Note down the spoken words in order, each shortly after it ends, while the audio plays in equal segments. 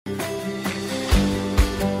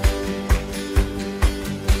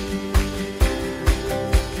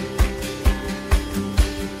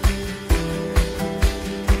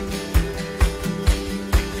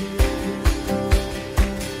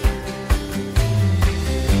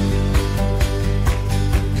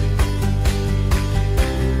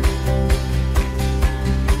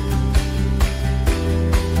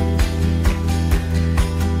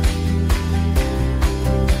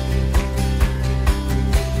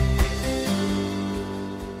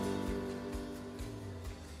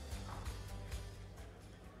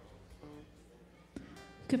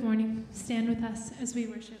Good morning. Stand with us as we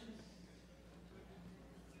worship.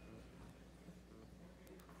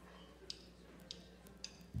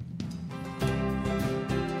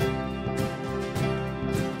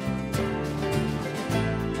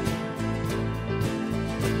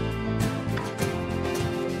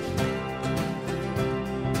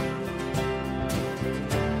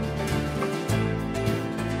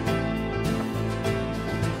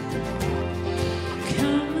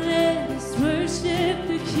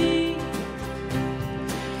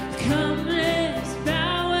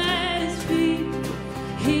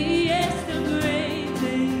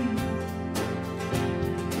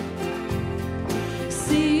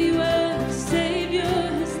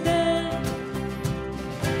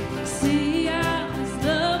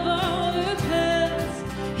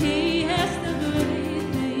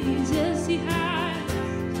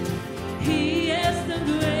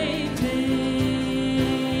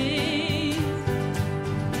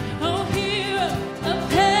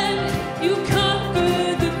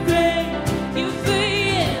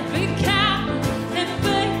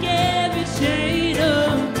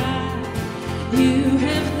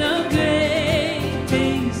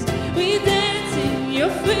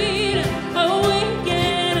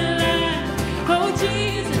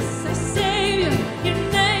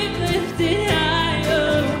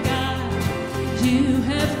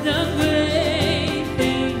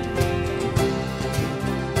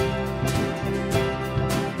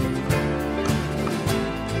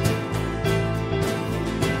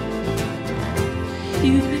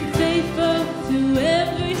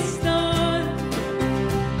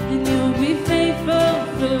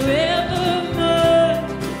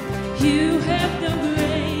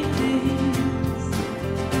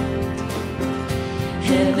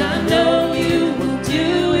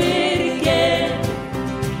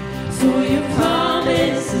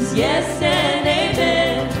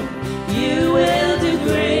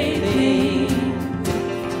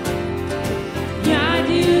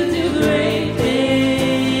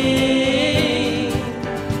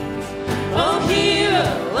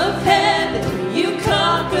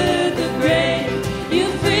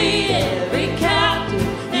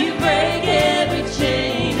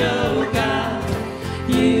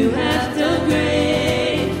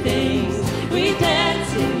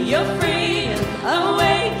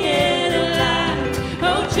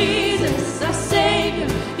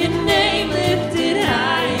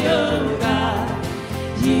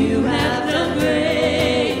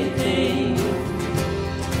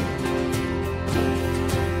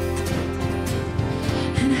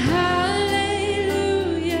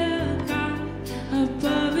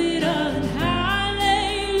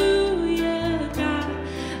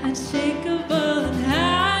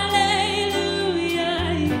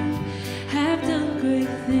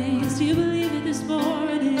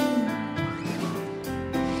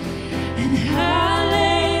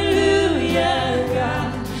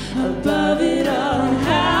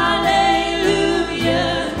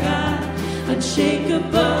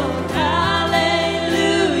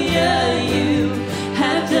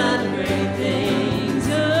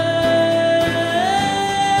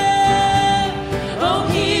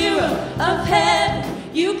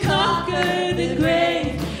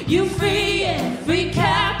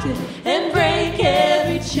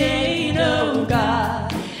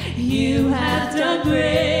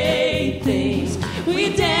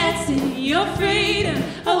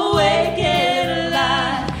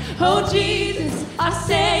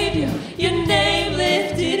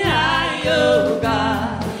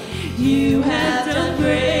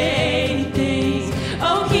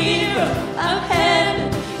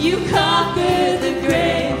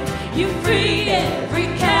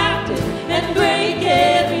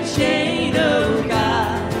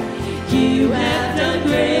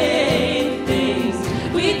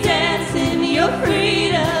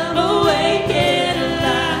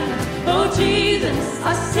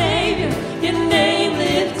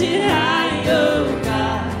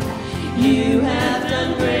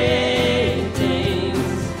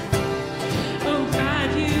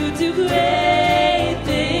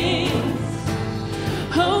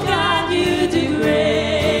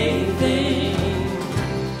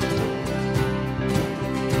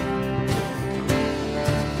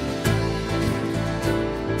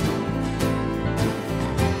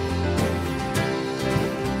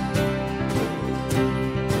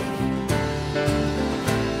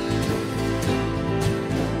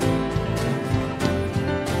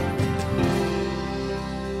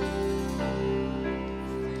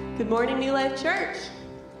 Good morning, New Life Church.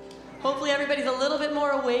 Hopefully everybody's a little bit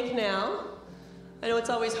more awake now. I know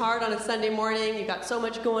it's always hard on a Sunday morning. You've got so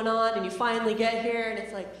much going on, and you finally get here, and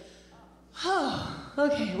it's like, oh,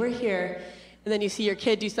 okay, we're here. And then you see your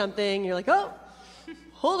kid do something, and you're like, oh,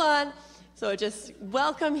 hold on. So just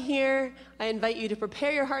welcome here. I invite you to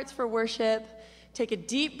prepare your hearts for worship. Take a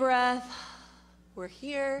deep breath. We're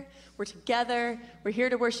here. We're together. We're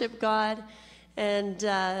here to worship God. And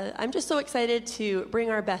I'm just so excited to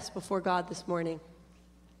bring our best before God this morning.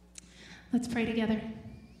 Let's pray together.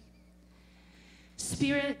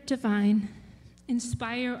 Spirit divine,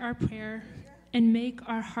 inspire our prayer and make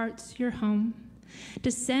our hearts your home.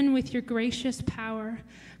 Descend with your gracious power.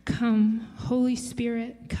 Come, Holy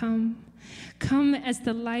Spirit, come. Come as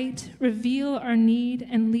the light, reveal our need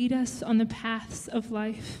and lead us on the paths of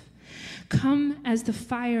life. Come as the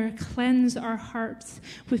fire, cleanse our hearts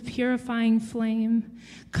with purifying flame.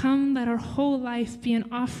 Come, let our whole life be an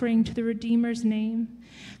offering to the Redeemer's name.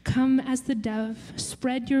 Come as the dove,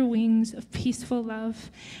 spread your wings of peaceful love,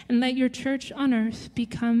 and let your church on earth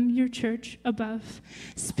become your church above.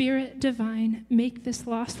 Spirit divine, make this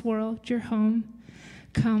lost world your home.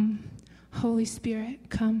 Come, Holy Spirit,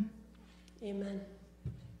 come. Amen.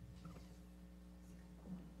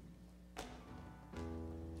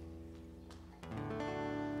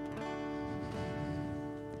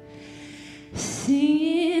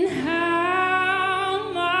 Singing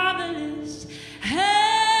how marvelous,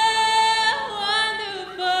 how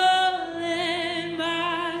wonderful, and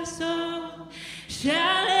my soul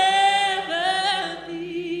shall ever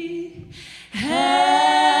be.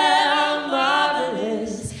 How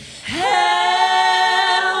marvelous,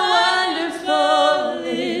 how wonderful,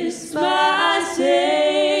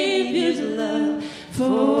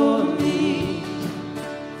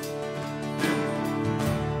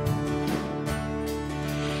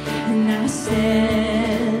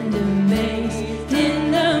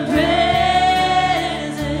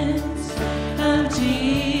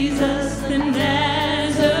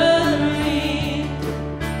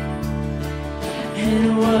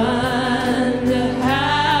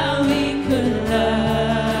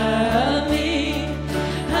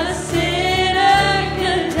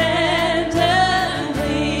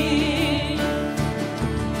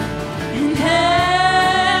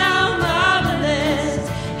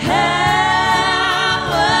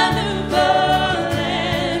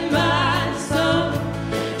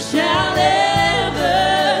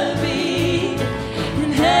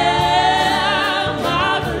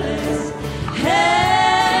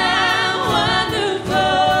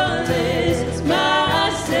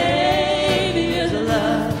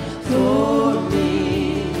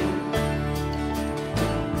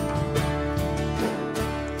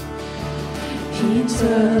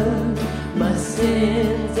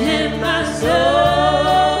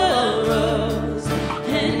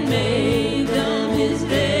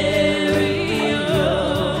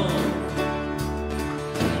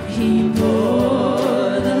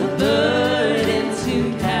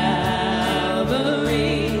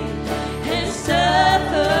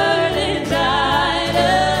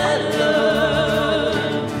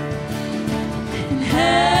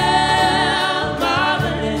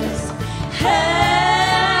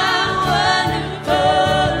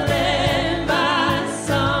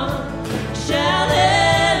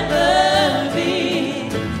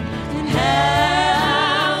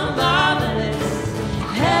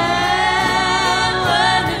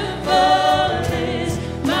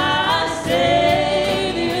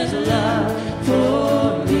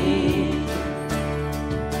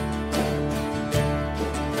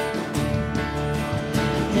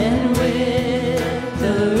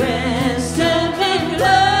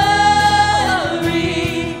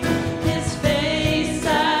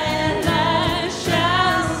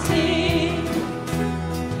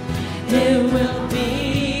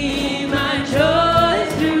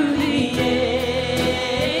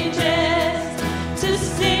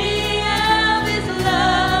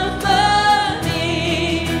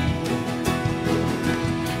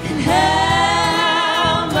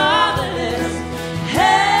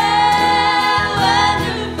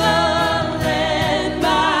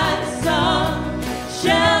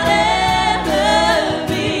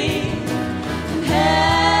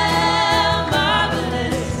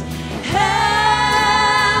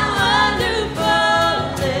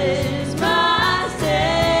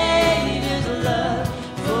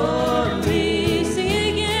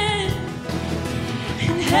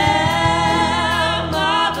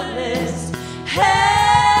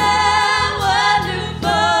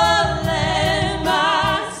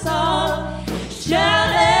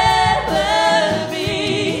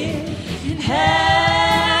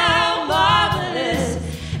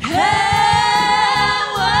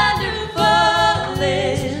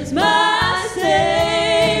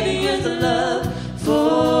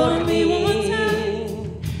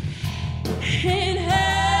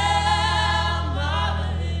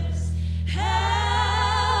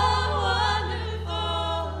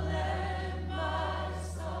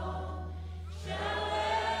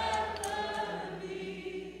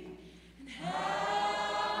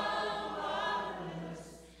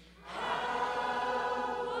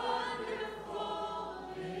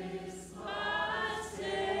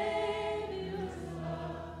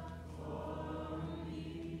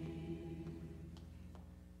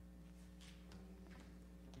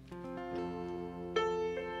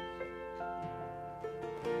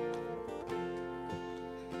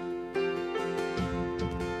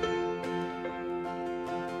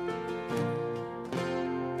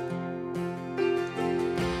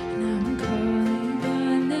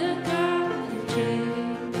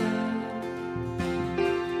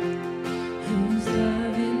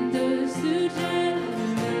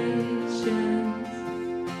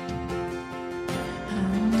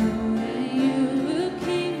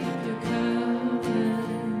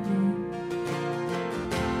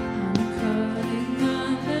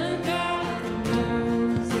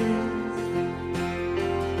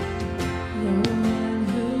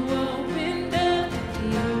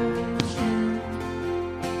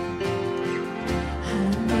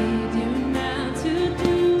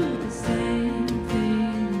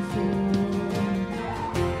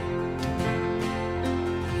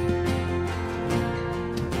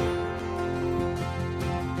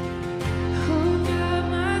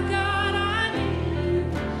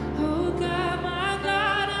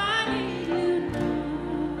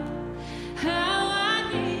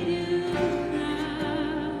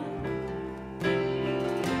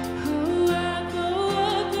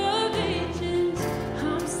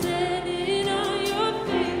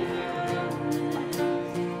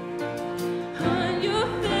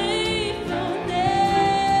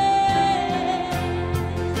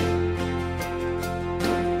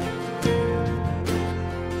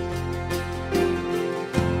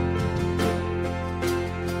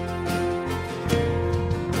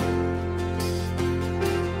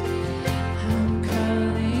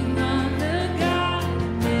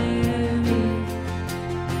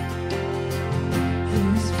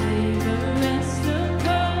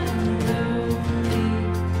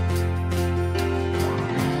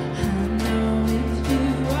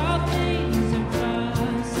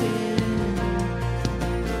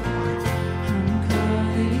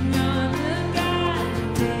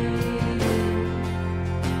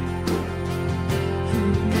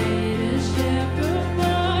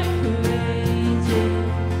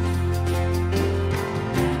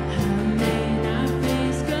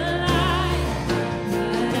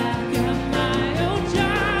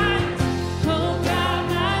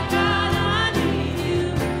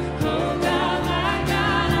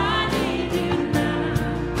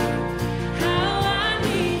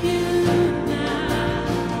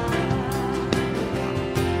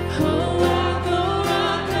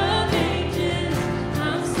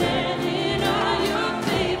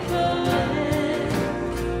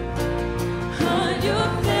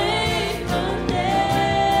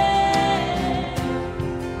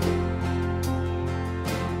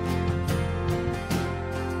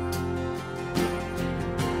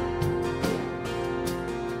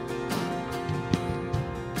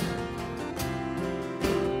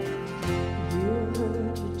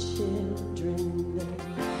 children then.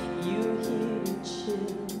 You hear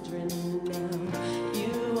children now.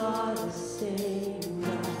 You are the same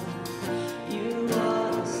God. You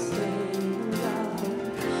are the same God.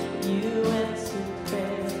 You answer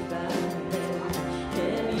prayers back then,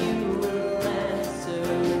 and you will answer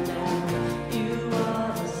now. You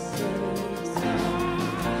are the same God.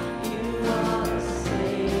 You are the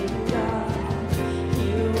same God.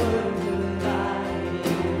 You were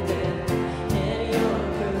providing then, and you're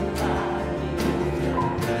providing now.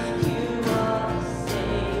 You are the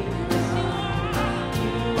same God.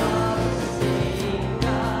 You are the same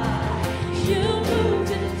God. You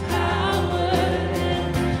moved in power then,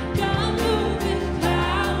 God moved in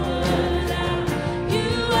power now.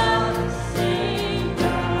 You are the same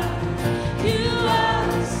God. You are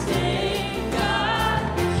the same God.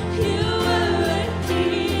 You were a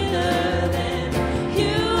healer then.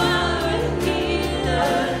 You are a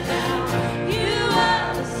healer now. You are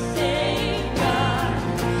the same God.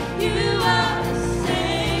 You are the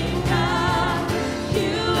same God.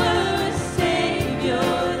 You were a savior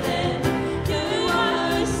then. You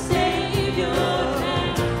are a savior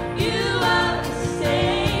now. You are the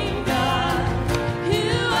same God.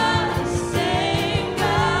 You are the same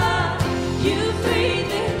God. You freed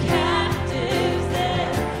the captives then.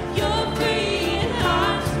 You're freeing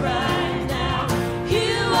hearts right now.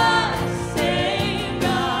 You are the same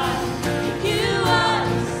God. You are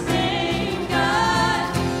the same God.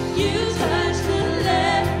 You touched the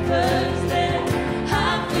lepers then. I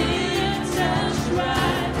feel your touch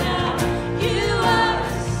right now. You are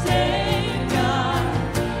the same God.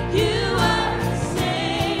 You are the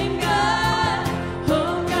same God.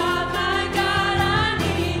 Oh God, my God, I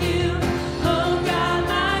need you. Oh God,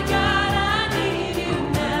 my God, I need you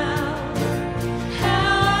now.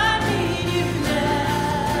 How I need you now.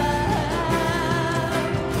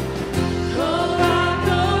 Oh rock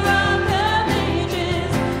of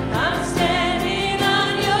ages, I'm standing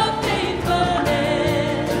on your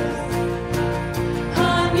faithfulness,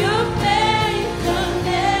 on your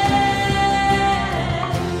faithfulness.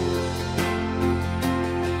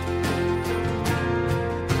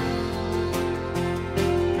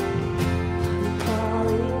 I'm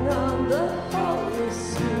calling on the Holy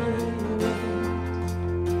Spirit.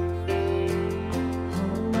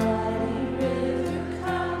 Almighty river,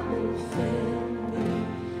 come and fill me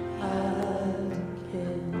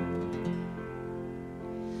again.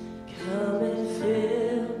 Come and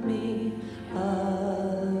fill me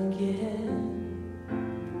again.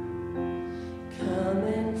 Come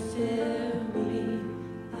and fill me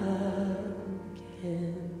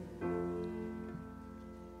again.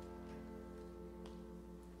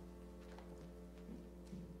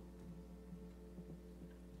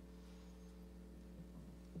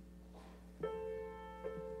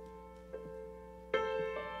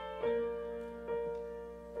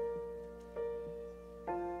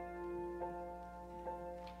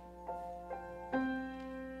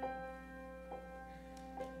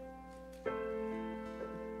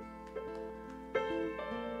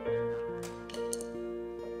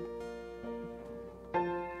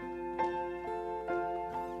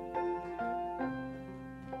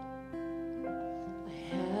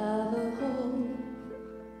 I have a hope,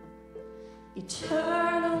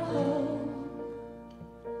 eternal hope.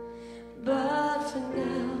 But for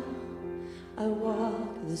now, I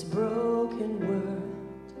walk this broken world.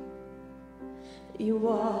 You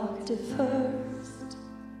walked it first.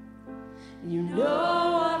 You know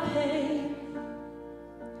our pain,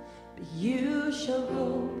 but you show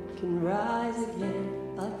hope can rise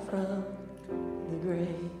again up from the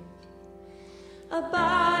grave.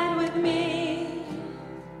 Abide with me.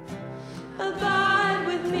 Abide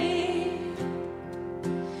with me.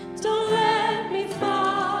 Don't let me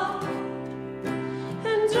fall,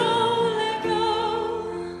 and don't let go.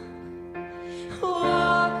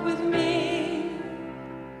 Walk with me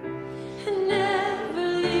and never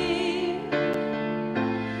leave.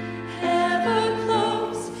 Ever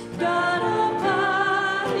close, God,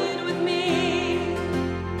 abide with me.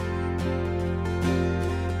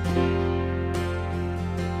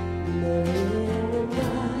 There in the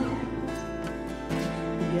night,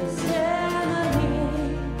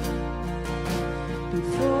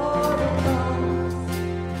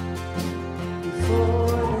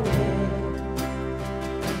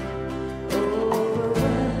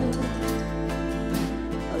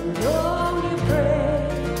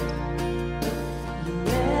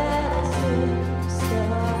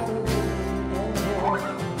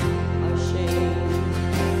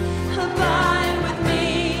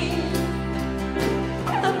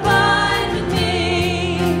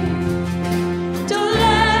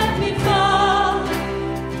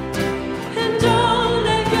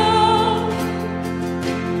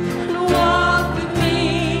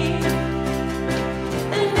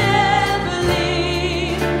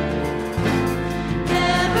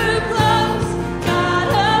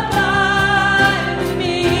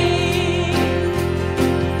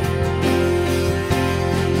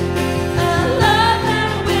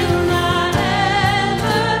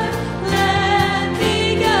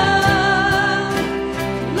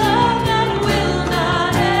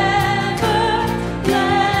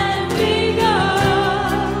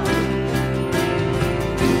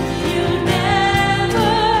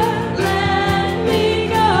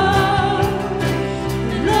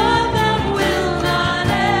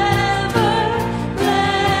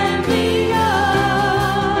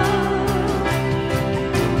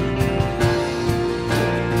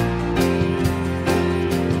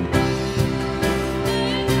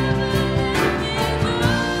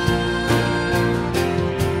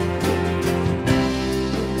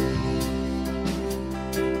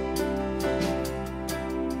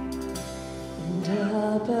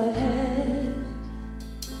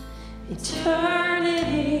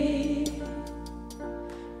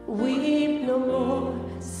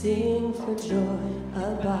 sing for joy.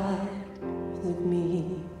 Abide with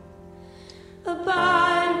me.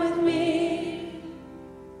 Abide with me.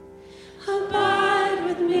 Abide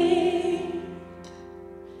with me.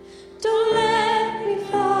 Don't let me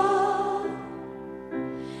fall,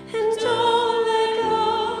 and don't let go.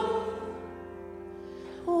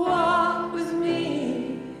 Walk with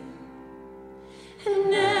me and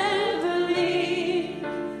never leave.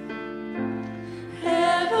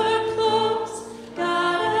 Ever close,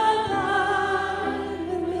 God, abide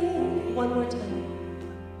with me. One more time.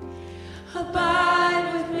 Abide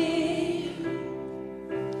with me.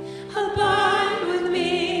 Abide with me.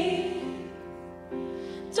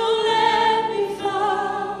 Don't let me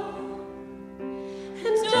fall,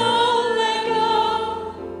 and don't let go.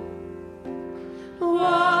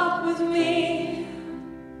 Walk with me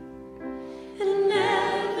and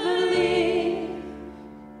never leave.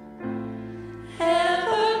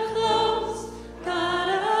 Ever close, God,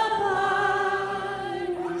 abide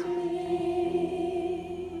with me.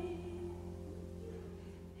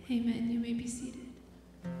 Amen. You may be seated.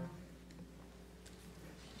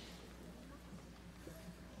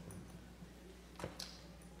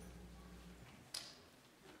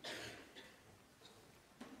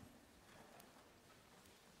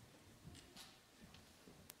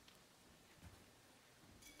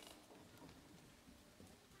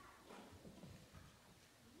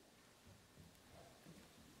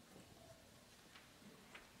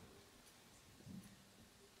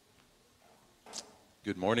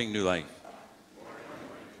 Good morning, New Life.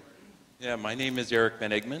 Yeah, my name is Eric Van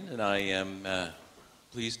Egmond, and I am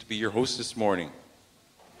pleased to be your host this morning.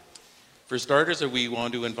 For starters, we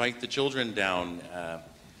want to invite the children down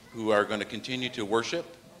who are going to continue to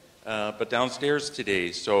worship, but downstairs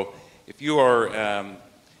today. So if you are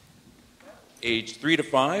age 3 to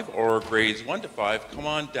 5 or grades 1 to 5, come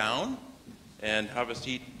on down and have a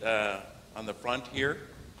seat on the front here.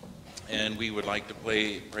 And we would like to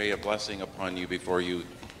pray a blessing upon you before you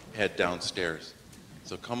head downstairs.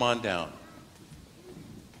 So come on down.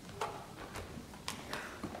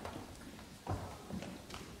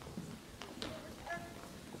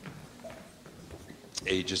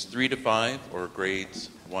 Ages 3 to 5 or grades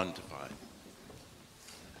 1 to 5.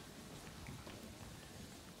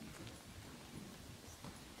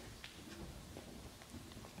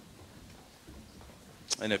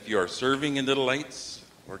 And if you are serving in Little Lights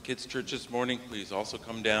or Kids Church this morning, please also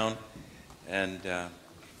come down and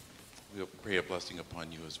we'll pray a blessing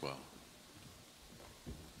upon you as well.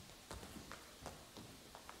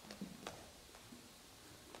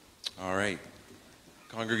 All right.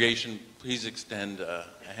 Congregation, please extend a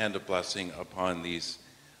hand of blessing upon these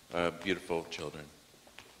beautiful children.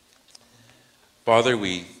 Father,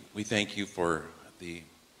 we thank you for the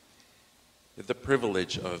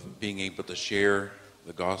privilege of being able to share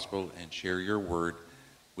the gospel and share your word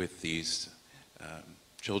with these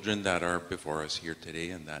children that are before us here today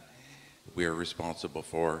and that we are responsible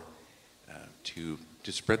for to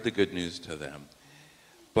spread the good news to them.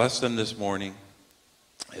 Bless them this morning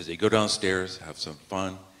as they go downstairs, have some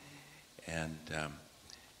fun, and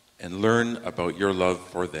learn about your love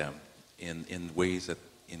for them in ways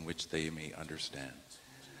in which they may understand.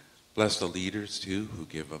 Bless the leaders too who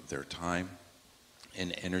give of their time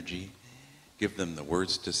and energy. Give them the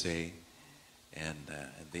words to say and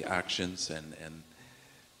the actions, and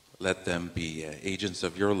let them be agents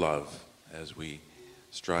of your love as we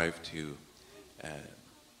strive to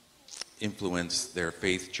influence their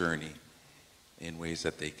faith journey in ways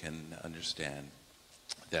that they can understand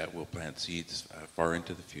that will plant seeds far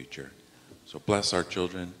into the future. So bless our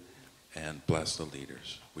children and bless the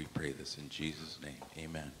leaders. We pray this in Jesus' name.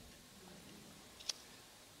 Amen.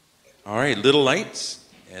 All right, Little Lights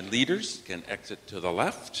and leaders can exit to the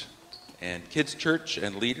left, and Kids Church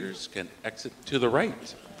and leaders can exit to the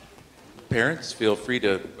right. Parents, feel free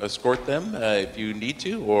to escort them if you need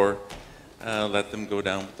to, or let them go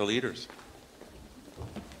down with the leaders.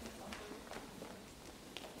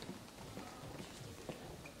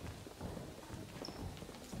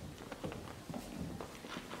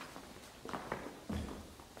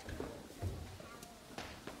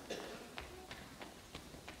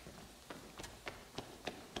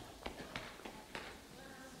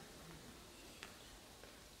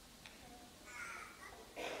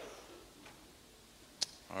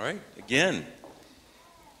 All right, again,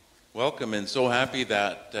 welcome, and so happy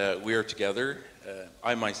that we are together.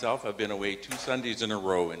 I myself have been away 2 Sundays in a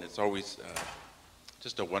row, and it's always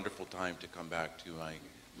just a wonderful time to come back to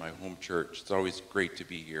my home church. It's always great to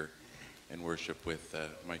be here and worship with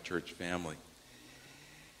my church family.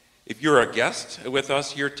 If you're a guest with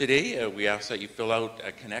us here today, we ask that you fill out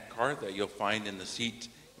a Connect card that you'll find in the seat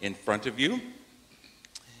in front of you,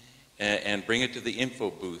 and bring it to the info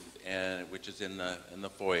booth, which is in the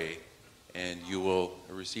foyer, and you will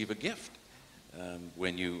receive a gift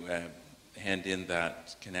when you hand in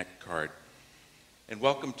that Connect card. And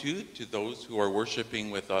welcome to those who are worshiping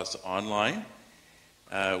with us online.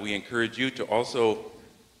 We encourage you to also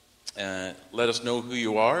let us know who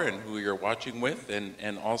you are and who you're watching with,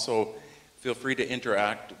 and also feel free to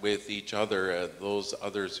interact with each other, those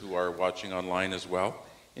others who are watching online as well.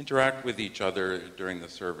 Interact with each other during the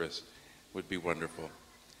service would be wonderful.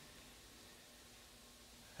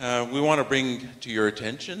 We want to bring to your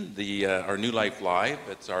attention our New Life Live.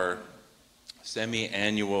 It's our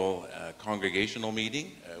semi-annual congregational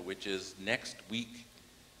meeting, which is next week,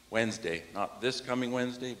 Wednesday. Not this coming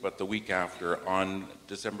Wednesday, but the week after, on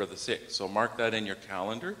December the 6th. So mark that in your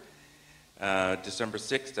calendar. December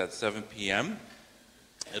 6th at 7 p.m.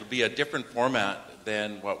 It'll be a different format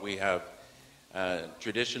than what we have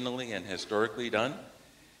traditionally and historically done.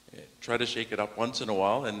 Try to shake it up once in a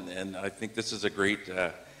while, and I think this is a great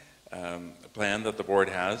plan that the board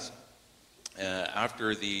has.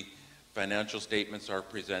 After the financial statements are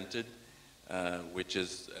presented, which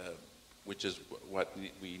is what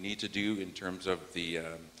we need to do in terms of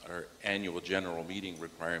our annual general meeting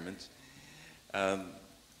requirements.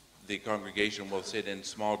 The congregation will sit in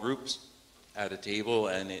small groups at a table,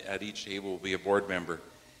 and at each table will be a board member.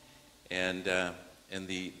 And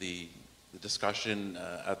the discussion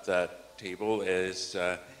at that table is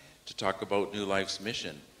to talk about New Life's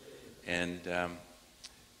mission and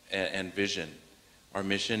vision. Our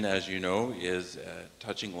mission, as you know, is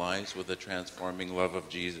touching lives with the transforming love of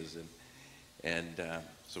Jesus, and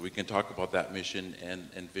so we can talk about that mission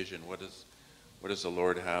and vision. What does the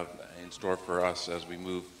Lord have in store for us as we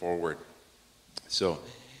move forward? So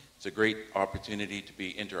it's a great opportunity to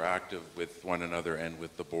be interactive with one another and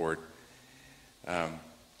with the board.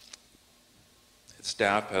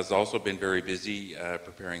 Staff has also been very busy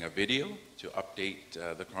preparing a video to update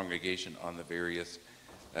the congregation on the various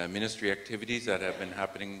ministry activities that have been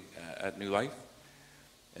happening at New Life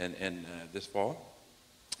and this fall.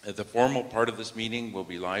 The formal part of this meeting will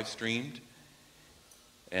be live streamed,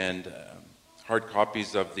 and hard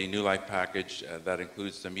copies of the New Life package that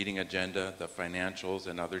includes the meeting agenda, the financials,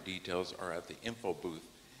 and other details are at the info booth,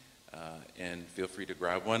 and feel free to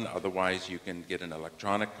grab one. Otherwise, you can get an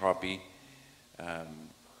electronic copy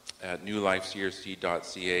at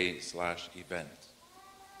newlifecrc.ca/events.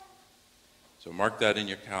 So mark that in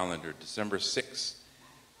your calendar, December 6th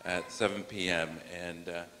at 7 p.m. And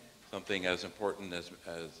something as important as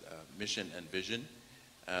mission and vision,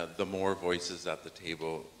 the more voices at the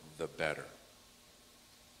table, the better.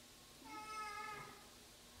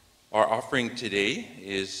 Our offering today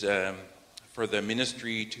is for the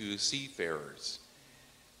ministry to seafarers.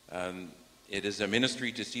 It is a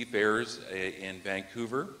ministry to seafarers in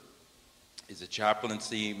Vancouver. It's a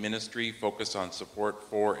chaplaincy ministry focused on support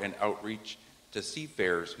for and outreach to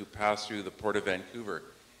seafarers who pass through the Port of Vancouver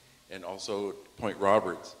and also Point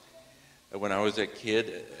Roberts. When I was a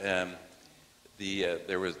kid,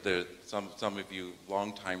 there was some of you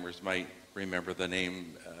long-timers might remember the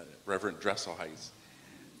name Reverend Dresselheis.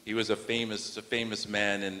 He was a famous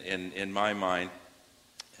man in my mind,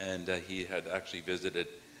 and he had actually visited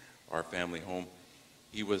our family home.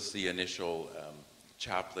 He was the initial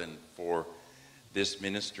chaplain for this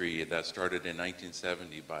ministry that started in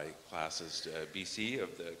 1970 by Classes BC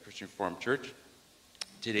of the Christian Reformed Church.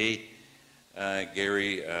 Today,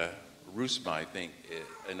 Gary Roosma, I think,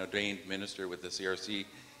 an ordained minister with the CRC,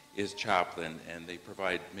 is chaplain, and they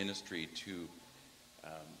provide ministry to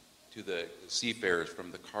the seafarers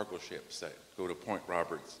from the cargo ships that go to Point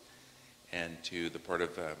Roberts and to the Port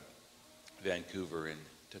of Vancouver, and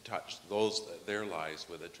to touch their lives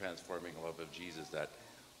with a transforming love of Jesus that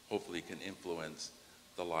hopefully can influence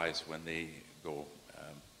the lives when they go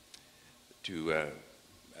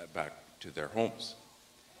back to their homes.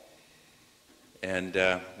 And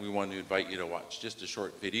we want to invite you to watch just a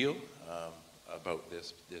short video about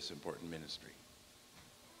this important ministry.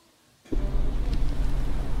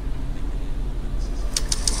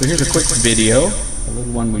 So here's a quick video, a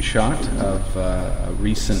little one we shot of a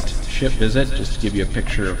recent ship visit, just to give you a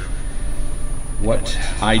picture of what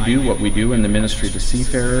I do, what we do in the ministry to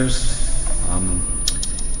seafarers.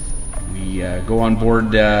 We go on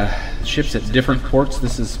board ships at different ports.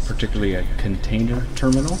 This is particularly a container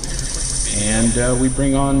terminal. And we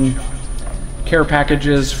bring on care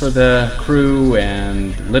packages for the crew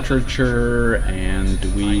and literature, and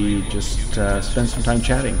we just spend some time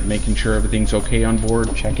chatting, making sure everything's okay on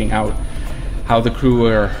board, checking out how the crew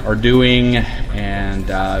are doing, and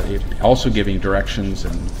also giving directions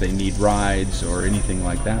and if they need rides or anything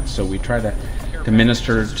like that. So we try to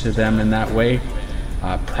minister to them in that way,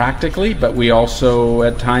 practically, but we also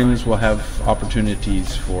at times will have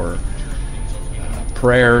opportunities for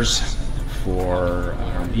prayers, for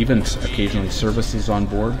even occasionally services on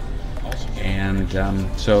board. And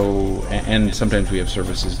and sometimes we have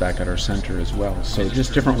services back at our center as well. So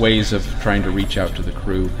just different ways of trying to reach out to the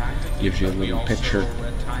crew gives you a little picture.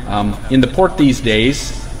 In the port these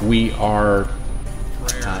days, we are,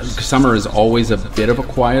 summer is always a bit of a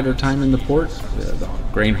quieter time in the port. The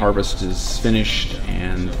grain harvest is finished,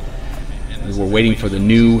 and we're waiting for the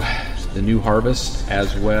new harvest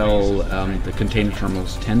as well. The container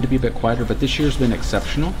terminals tend to be a bit quieter, but this year's been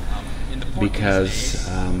exceptional because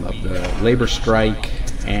of the labor strike,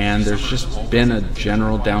 and there's just been a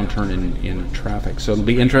general downturn in traffic. So it'll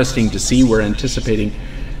be interesting to see. We're anticipating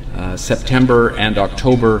September and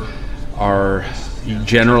October are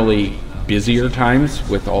generally busier times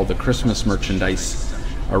with all the Christmas merchandise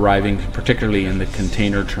arriving, particularly in the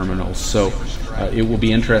container terminals. So it will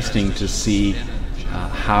be interesting to see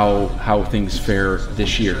how things fare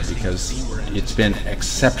this year, because it's been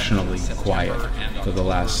exceptionally quiet for the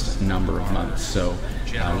last number of months. So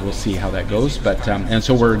we'll see how that goes. But and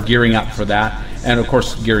so we're gearing up for that, and of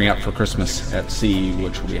course gearing up for Christmas at sea,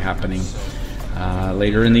 which will be happening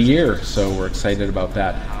later in the year. So we're excited about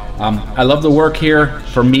that. I love the work here.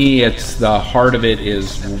 For me, it's the heart of it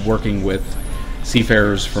is working with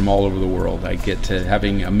seafarers from all over the world. I get to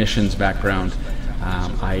having a missions background.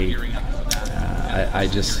 I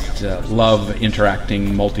just love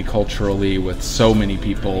interacting multiculturally with so many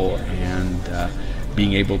people, and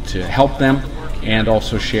being able to help them and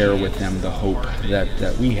also share with them the hope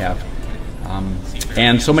that we have.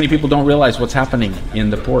 And so many people don't realize what's happening in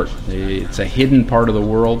the port. It's a hidden part of the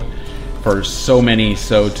world for so many,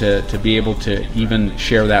 so to be able to even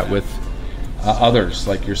share that with others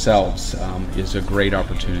like yourselves is a great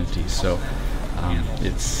opportunity. So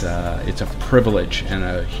it's a privilege and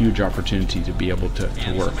a huge opportunity to be able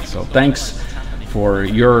to work. So thanks for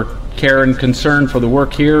your care and concern for the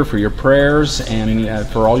work here, for your prayers, and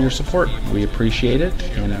for all your support. We appreciate it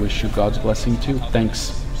and wish you God's blessing too.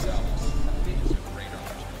 Thanks.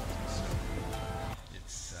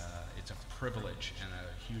 It's a privilege and a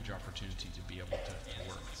huge opportunity to be able to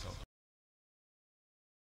work. So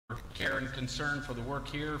care and concern for the work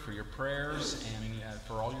here, for your prayers, and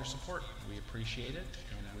for all your support. We appreciate it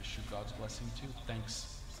and wish you God's blessing too.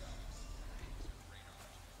 Thanks.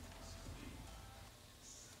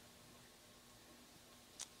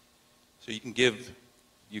 So you can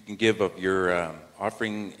give of your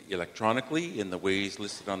offering electronically in the ways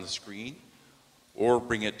listed on the screen, or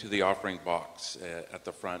bring it to the offering box at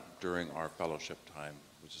the front during our fellowship time,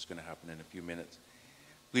 which is going to happen in a few minutes.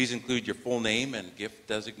 Please include your full name and gift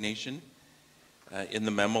designation in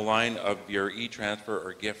the memo line of your e-transfer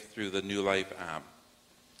or gift through the New Life app.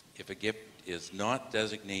 If a gift is not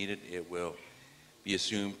designated, it will be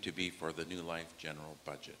assumed to be for the New Life general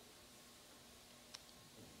budget.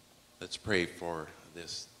 Let's pray for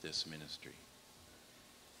this ministry.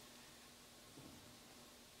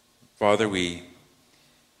 Father, we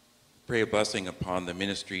pray a blessing upon the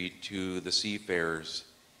ministry to the seafarers,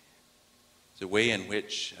 the way in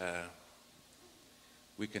which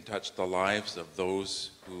we can touch the lives of those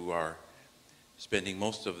who are spending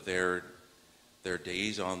most of their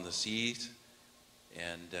days on the seas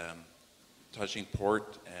and touching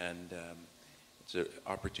port, and it's an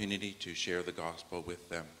opportunity to share the gospel with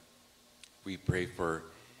them. We pray for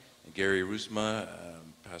Gary Rusma,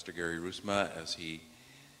 Pastor Gary Rusma, as he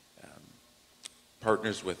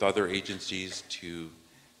partners with other agencies to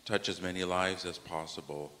touch as many lives as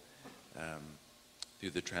possible through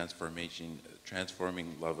the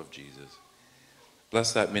transforming love of Jesus.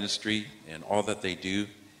 Bless that ministry and all that they do,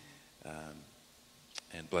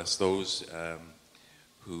 and bless those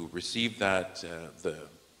who receive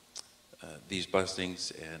these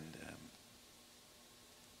blessings, and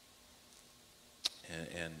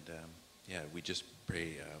we just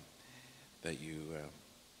pray that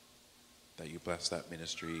you bless that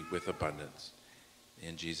ministry with abundance.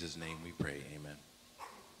 In Jesus' name we pray, amen.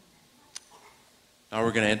 Now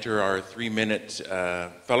we're going to enter our 3-minute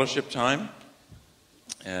fellowship time.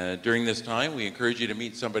 During this time, we encourage you to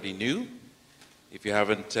meet somebody new. If you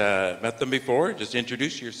haven't met them before, just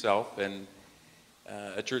introduce yourself. And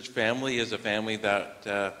a church family is a family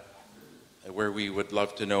that where we would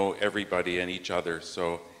love to know everybody and each other.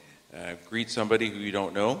 So greet somebody who you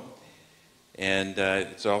don't know. And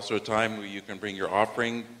it's also a time where you can bring your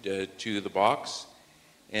offering to the box.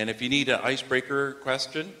 And if you need an icebreaker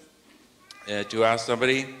question, to ask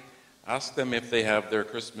somebody, ask them if they have their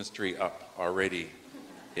Christmas tree up already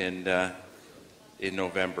in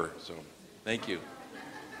November. So thank you.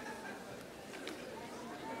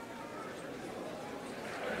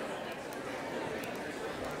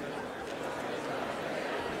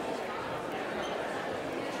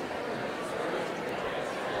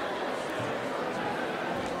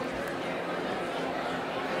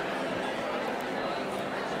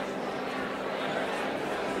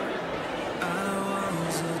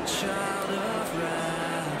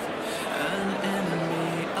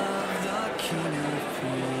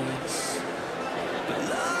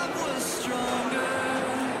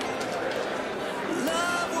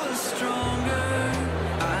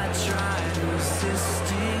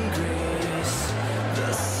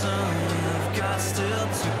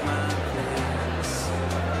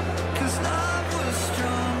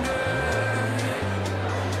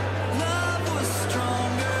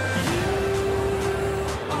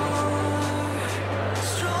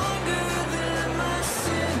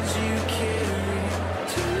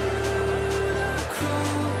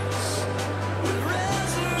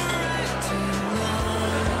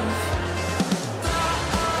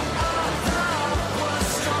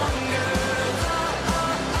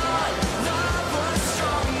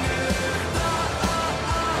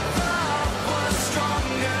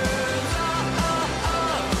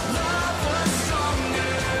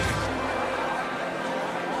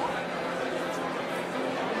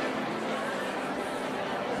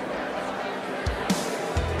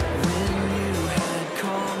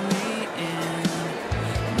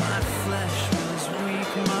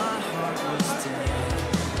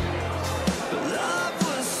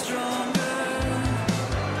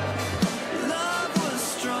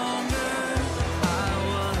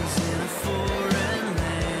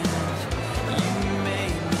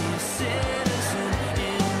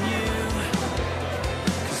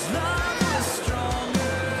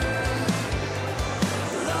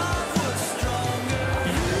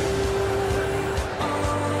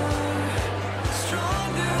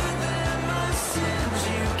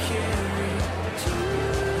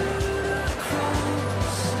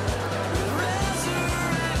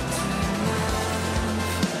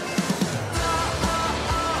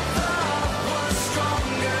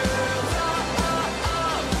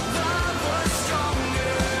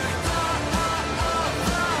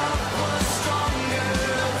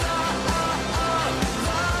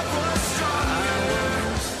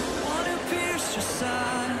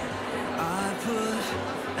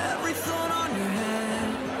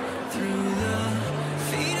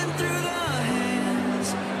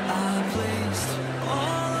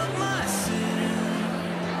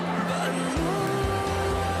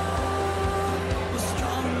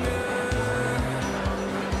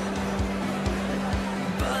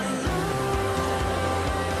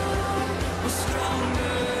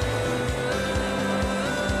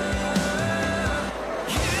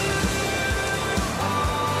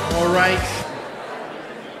 All right.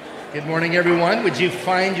 Good morning, everyone. Would you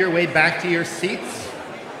find your way back to your seats?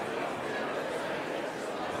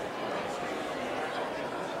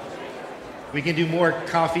 We can do more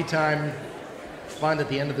coffee time fun at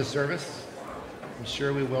the end of the service. I'm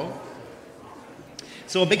sure we will.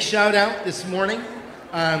 So a big shout out this morning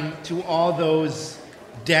to all those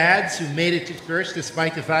dads who made it to church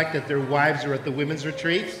despite the fact that their wives are at the women's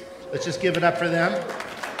retreat. Let's just give it up for them.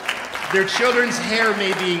 Their children's hair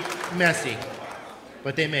may be messy,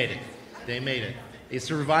 but they made it. They made it. They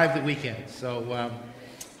survived the weekend. So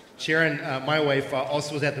Sharon, my wife,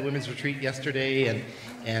 also was at the women's retreat yesterday,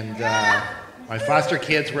 and my foster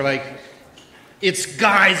kids were like, "It's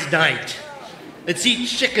guys' night. Let's eat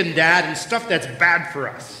chicken, Dad, and stuff that's bad for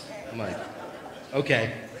us." I'm like,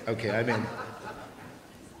 okay, I'm in.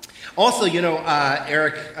 Also, you know,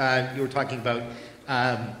 Eric, you were talking about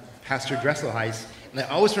Pastor Dresselheis, and I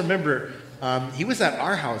always remember he was at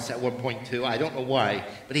our house at one point too. I don't know why,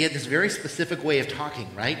 but he had this very specific way of talking,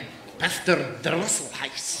 right? Pastor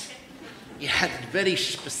Dresselheis. He had a very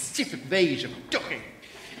specific way of talking.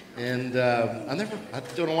 And I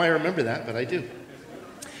don't know why I remember that, but I do.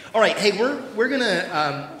 All right, hey, we're going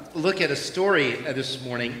to look at a story this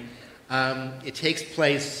morning. It takes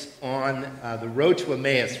place on the road to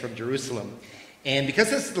Emmaus from Jerusalem. And because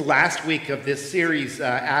this is the last week of this series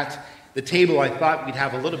at the table, I thought we'd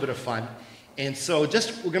have a little bit of fun. And so we're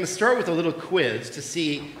going to start with a little quiz to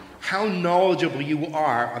see how knowledgeable you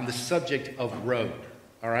are on the subject of road.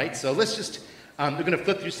 All right, so let's just, we're going to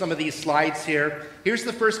flip through some of these slides here. Here's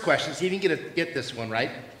the first question, see if you can get this one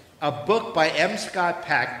right. A book by M. Scott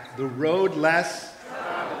Peck, The Road Less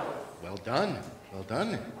Traveled. Well done, well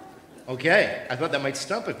done. Okay, I thought that might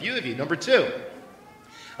stump a few of you. Number 2,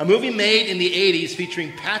 a movie made in the 80s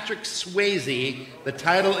featuring Patrick Swayze. The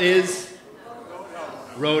title is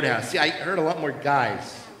Roadhouse. See, I heard a lot more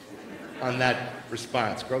guys on that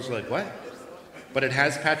response. Girls are like, what? But it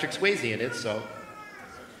has Patrick Swayze in it, so.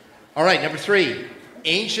 All right, number 3,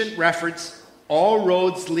 ancient reference, all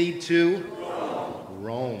roads lead to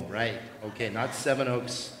Rome, right. Okay, not Seven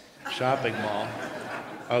Oaks Shopping Mall.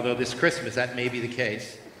 Although this Christmas, that may be the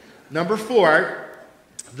case. Number 4,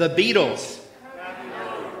 the Beatles.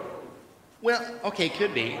 Well, okay,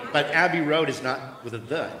 could be, but Abbey Road is not with a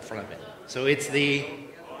 "the" in front of it. So it's the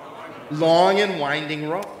long and winding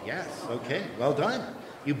road. Yes, okay, well done,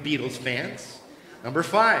 you Beatles fans. Number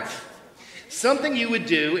 5, something you would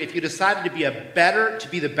do if you decided to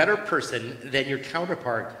be the better person than your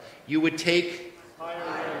counterpart. You would take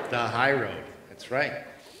the high road. That's right.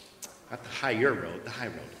 Not the higher road, the high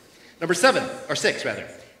road. Number 6,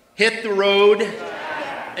 hit the road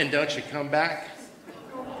and don't you come back.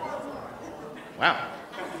 Wow,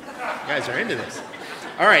 you guys are into this.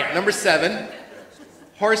 All right, number 7,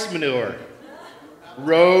 horse manure.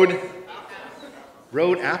 Road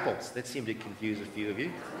apples. That seemed to confuse a few of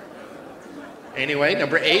you. Anyway,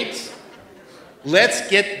 number 8, let's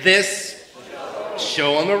get this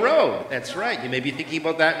show on the road. That's right, you may be thinking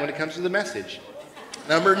about that when it comes to the message.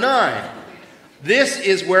 Number 9, this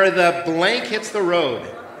is where the blank hits the road.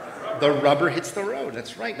 The rubber hits the road.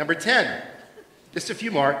 That's right. Number 10, just a few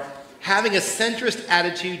more. Having a centrist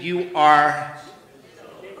attitude, you are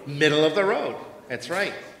middle of the road. That's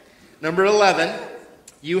right. Number 11,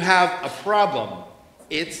 you have a problem.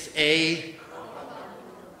 It's a...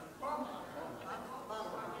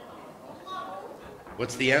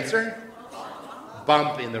 What's the answer?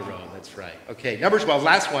 Bump in the road. That's right. Okay, number 12,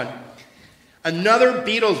 last one. Another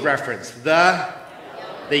Beatles reference, the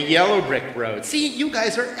yellow brick road. See, you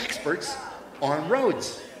guys are experts on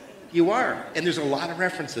roads. You are. And there's a lot of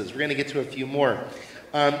references. We're going to get to a few more.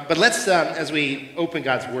 But let's, as we open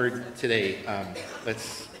God's Word today,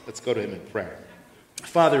 let's go to Him in prayer.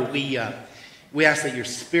 Father, we ask that your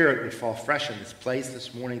Spirit would fall fresh in this place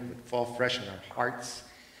this morning, would fall fresh in our hearts.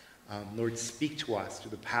 Lord, speak to us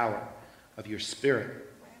through the power of your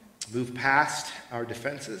Spirit. Move past our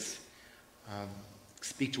defenses.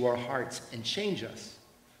 Speak to our hearts and change us.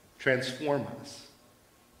 Transform us.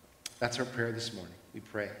 That's our prayer this morning. We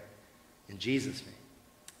pray in Jesus'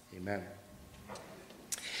 name. Amen.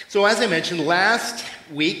 So as I mentioned, last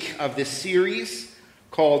week of this series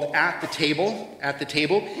called At the Table,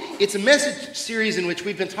 it's a message series in which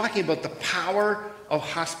we've been talking about the power of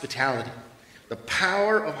hospitality. The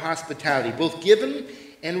power of hospitality, both given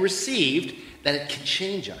and received, that it can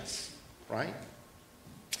change us, right?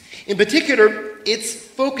 In particular, it's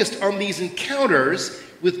focused on these encounters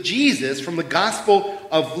with Jesus from the Gospel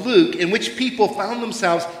of Luke, in which people found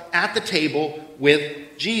themselves at the table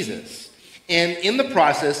with Jesus. And in the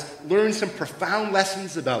process, learned some profound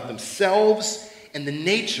lessons about themselves and the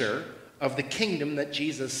nature of the kingdom that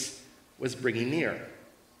Jesus was bringing near.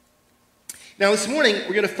 Now, this morning,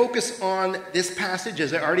 we're going to focus on this passage,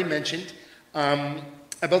 as I already mentioned,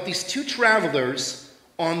 about these 2 travelers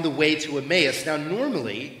on the way to Emmaus. Now,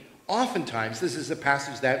 oftentimes, this is a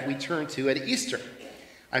passage that we turn to at Easter.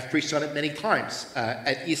 I've preached on it many times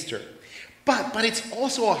at Easter. But it's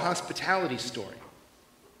also a hospitality story.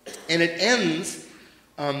 And it ends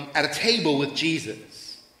at a table with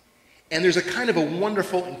Jesus. And there's a kind of a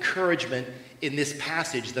wonderful encouragement in this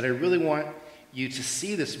passage that I really want you to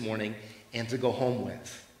see this morning and to go home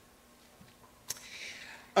with.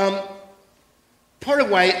 Part of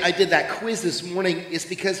why I did that quiz this morning is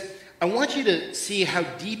because I want you to see how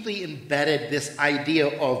deeply embedded this idea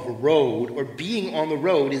of road or being on the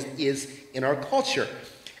road is in our culture.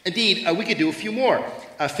 Indeed, we could do a few more.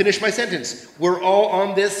 Finish my sentence. We're all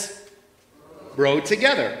on this road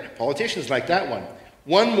together. Politicians like that one.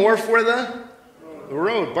 One more for the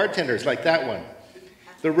road. Bartenders like that one.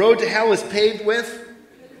 The road to hell is paved with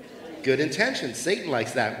good intentions. Satan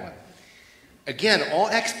likes that one. Again, all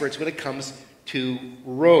experts when it comes to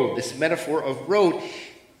road, this metaphor of road.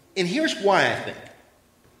 And here's why I think.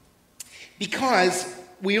 Because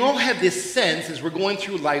we all have this sense as we're going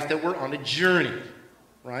through life that we're on a journey,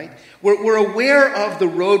 right? We're aware of the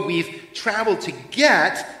road we've traveled to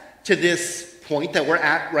get to this point that we're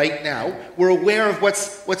at right now. We're aware of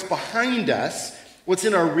what's behind us, what's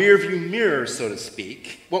in our rearview mirror, so to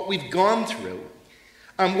speak, what we've gone through.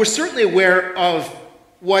 We're certainly aware of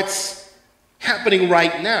what's happening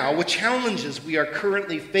right now, what challenges we are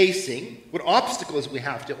currently facing, what obstacles we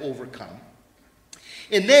have to overcome.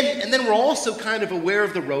 And then we're also kind of aware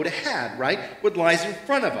of the road ahead, right? What lies in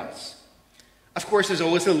front of us. Of course, there's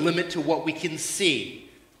always a limit to what we can see.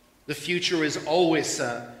 The future is always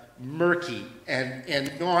murky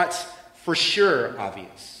and not for sure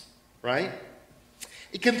obvious, right?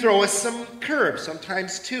 It can throw us some curves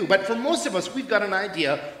sometimes too. But for most of us, we've got an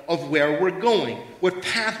idea of where we're going, what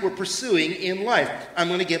path we're pursuing in life. I'm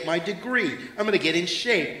going to get my degree. I'm going to get in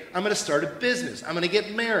shape. I'm going to start a business. I'm going to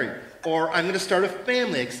get married. Or I'm going to start a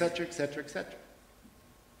family, etc., etc., etc.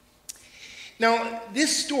 Now,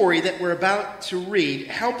 this story that we're about to read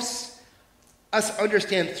helps us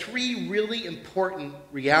understand three really important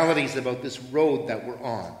realities about this road that we're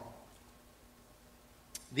on.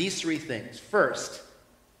 These three things. First,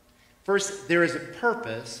 there is a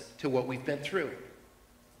purpose to what we've been through.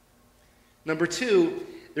 Number two,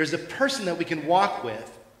 there's a person that we can walk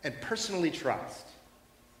with and personally trust.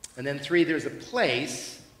 And then three, there's a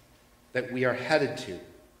place that we are headed to.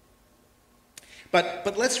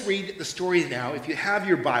 But let's read the story now. If you have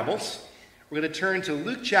your Bibles, we're going to turn to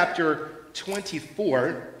Luke chapter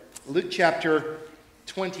 24. Luke chapter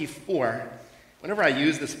 24. Whenever I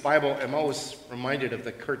use this Bible, I'm always reminded of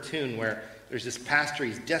the cartoon where there's this pastor,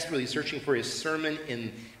 he's desperately searching for his sermon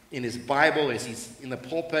in his Bible as he's in the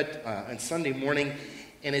pulpit on Sunday morning,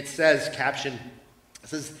 and it says, caption, it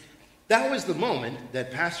says, that was the moment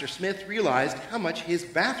that Pastor Smith realized how much his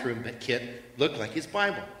bathroom kit looked like his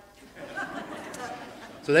Bible.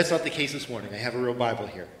 So that's not the case this morning. I have a real Bible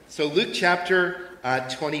here. So Luke chapter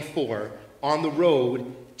 24, on the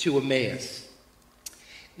road to Emmaus.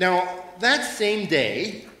 Now, that same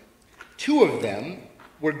day, two of them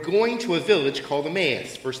were going to a village called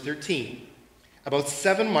Emmaus, verse 13, about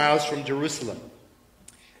 7 miles from Jerusalem.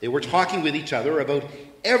 They were talking with each other about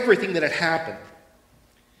everything that had happened.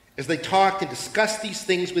 As they talked and discussed these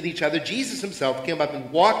things with each other, Jesus himself came up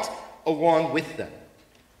and walked along with them,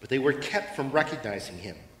 but they were kept from recognizing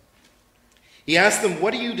him. He asked them,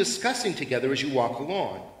 "What are you discussing together as you walk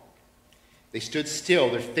along?" They stood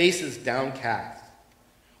still, their faces downcast.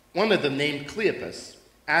 One of them, named Cleopas,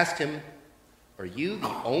 asked him, "Are you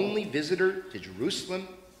the only visitor to Jerusalem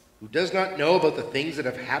who does not know about the things that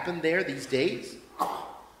have happened there these days?"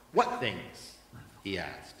 "What things?" he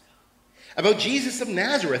asked. "About Jesus of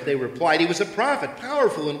Nazareth," they replied. "He was a prophet,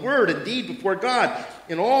 powerful in word and deed before God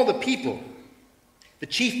and all the people. The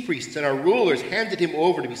chief priests and our rulers handed him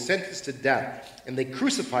over to be sentenced to death, and they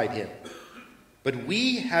crucified him. But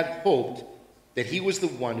we had hoped that he was the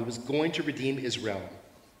one who was going to redeem Israel.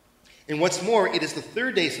 And what's more, it is the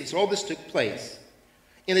third day since all this took place.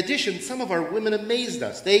 In addition, some of our women amazed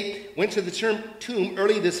us. They went to the tomb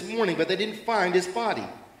early this morning, but they didn't find his body.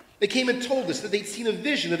 They came and told us that they'd seen a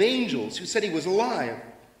vision of angels who said he was alive.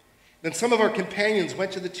 Then some of our companions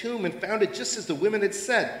went to the tomb and found it just as the women had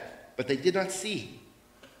said, but him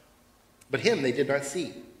they did not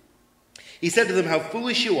see. He said to them, 'How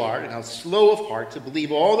foolish you are, and how slow of heart to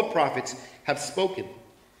believe all the prophets have spoken.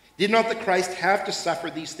 Did not the Christ have to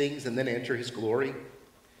suffer these things and then enter his glory?'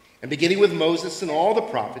 And beginning with Moses and all the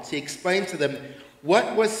prophets, he explained to them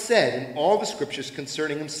what was said in all the scriptures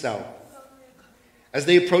concerning himself. As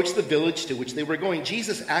they approached the village to which they were going,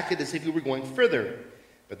 Jesus acted as if he were going further.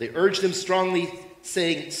 But they urged him strongly,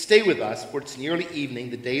 saying, 'Stay with us, for it's nearly evening,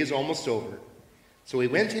 the day is almost over.' So he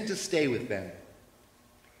went in to stay with them.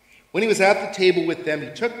 When he was at the table with them, he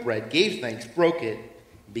took bread, gave thanks, broke it,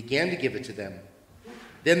 and began to give it to them.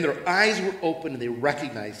 Then their eyes were opened and they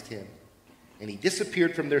recognized him, and he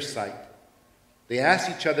disappeared from their sight. They asked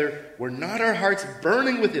each other, 'Were not our hearts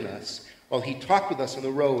burning within us while he talked with us on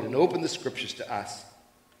the road and opened the scriptures to us?'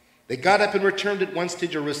 They got up and returned at once to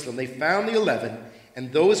Jerusalem. They found the 11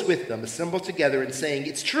 and those with them assembled together and saying,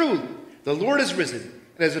 'It's true, the Lord has risen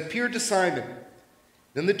and has appeared to Simon.'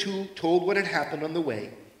 Then the two told what had happened on the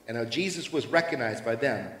way and how Jesus was recognized by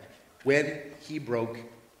them when he broke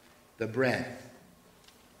the bread."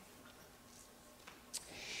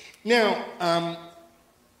 Now,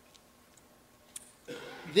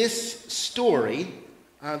 this story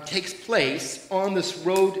takes place on this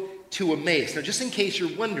road to Emmaus. Now, just in case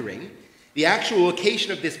you're wondering, the actual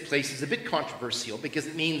location of this place is a bit controversial because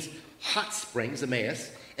it means hot springs,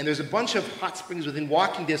 Emmaus, and there's a bunch of hot springs within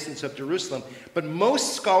walking distance of Jerusalem, but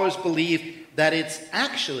most scholars believe that it's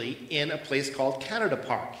actually in a place called Canada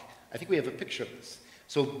Park. I think we have a picture of this.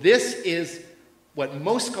 So this is what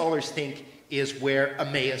most scholars think is where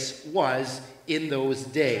Emmaus was in those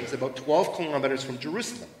days, about 12 kilometers from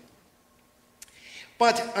Jerusalem.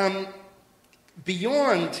 But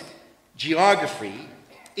beyond geography,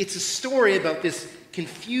 it's a story about this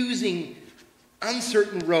confusing,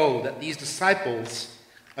 uncertain road that these disciples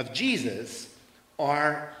of Jesus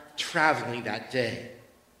are traveling that day.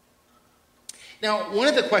 Now, one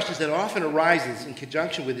of the questions that often arises in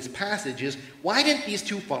conjunction with this passage is, why didn't these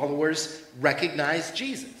two followers recognize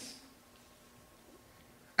Jesus?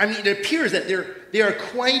 I mean, it appears that they are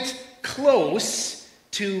quite close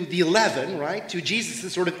to the 11, right? To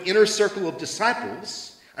Jesus' sort of inner circle of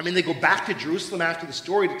disciples. I mean, they go back to Jerusalem after the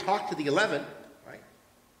story to talk to the 11, right?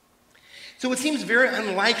 So it seems very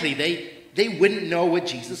unlikely they wouldn't know what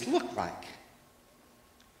Jesus looked like.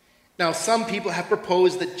 Now, some people have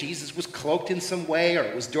proposed that Jesus was cloaked in some way or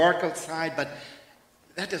it was dark outside, but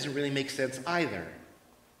that doesn't really make sense either.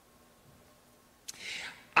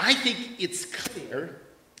 I think it's clear,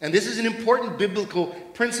 and this is an important biblical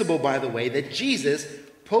principle, by the way, that Jesus,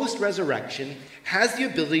 post-resurrection, has the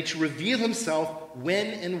ability to reveal himself when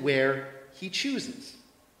and where he chooses.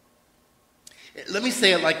 Let me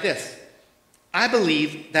say it like this. I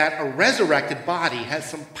believe that a resurrected body has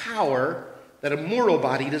some power that a mortal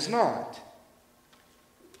body does not.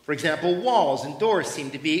 For example, walls and doors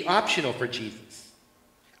seem to be optional for Jesus.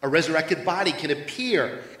 A resurrected body can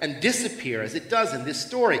appear and disappear as it does in this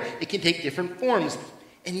story. It can take different forms.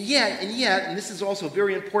 And yet, and this is also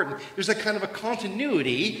very important, there's a kind of a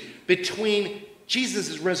continuity between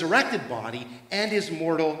Jesus' resurrected body and his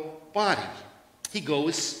mortal body. He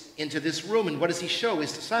goes into this room, and what does he show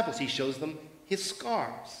his disciples? He shows them his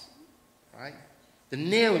scars, right? The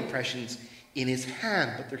nail impressions in his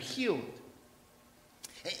hand, but they're healed.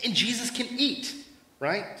 And Jesus can eat,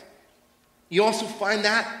 right? You also find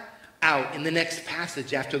that out in the next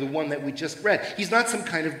passage after the one that we just read. He's not some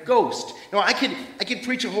kind of ghost. Now, I could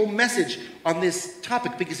preach a whole message on this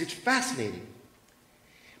topic because it's fascinating.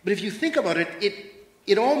 But if you think about it,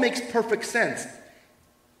 it all makes perfect sense.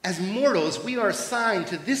 As mortals, we are assigned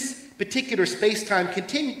to this particular space-time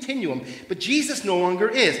continuum, but Jesus no longer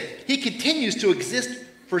is. He continues to exist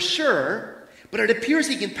for sure, but it appears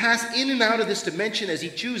he can pass in and out of this dimension as he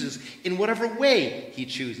chooses, in whatever way he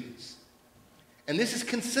chooses. And this is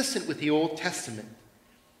consistent with the Old Testament.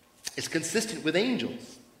 It's consistent with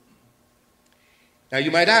angels. Now you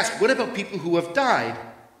might ask, what about people who have died?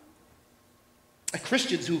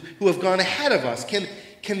 Christians who have gone ahead of us,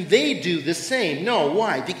 can they do the same? No.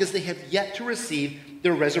 Why? Because they have yet to receive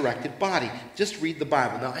their resurrected body. Just read the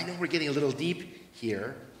Bible. Now, I know we're getting a little deep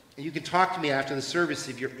here, and you can talk to me after the service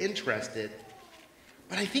if you're interested.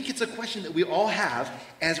 But I think it's a question that we all have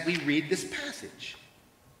as we read this passage.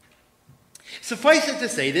 Suffice it to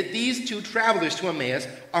say that these two travelers to Emmaus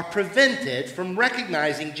are prevented from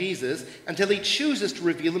recognizing Jesus until he chooses to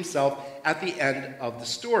reveal himself at the end of the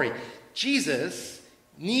story. Jesus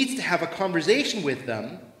needs to have a conversation with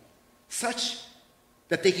them such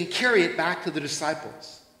that they can carry it back to the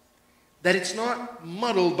disciples. That it's not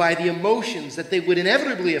muddled by the emotions that they would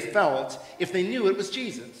inevitably have felt if they knew it was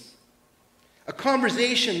Jesus. A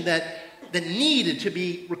conversation that needed to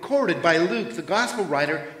be recorded by Luke, the gospel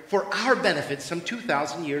writer, for our benefit some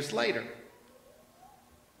 2,000 years later.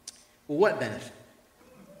 Well, what benefit?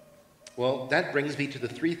 Well, that brings me to the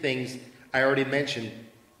three things I already mentioned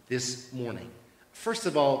this morning. First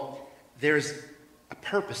of all, there's a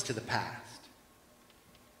purpose to the past.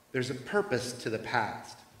 There's a purpose to the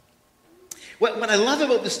past. What I love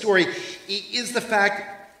about the story is the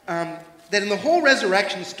fact that in the whole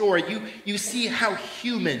resurrection story, you see how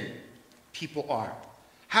human people are,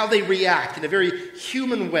 how they react in a very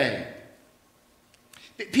human way.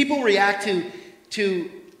 People react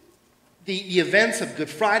to the events of Good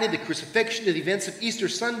Friday, the crucifixion, to the events of Easter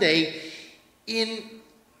Sunday in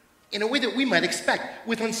a way that we might expect,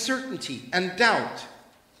 with uncertainty and doubt.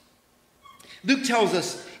 Luke tells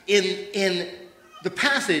us in the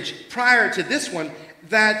passage prior to this one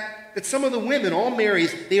that some of the women, all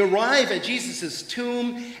Marys, they arrive at Jesus'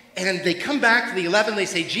 tomb and they come back to the 11. They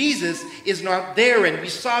say, Jesus is not there. And we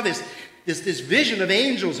saw this vision of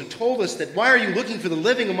angels who told us that, why are you looking for the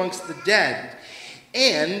living amongst the dead?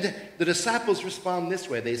 And the disciples respond this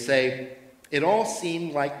way. They say, it all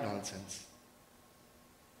seemed like nonsense.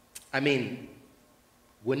 I mean,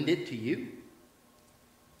 wouldn't it to you?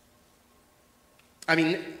 I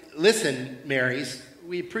mean, listen, Marys,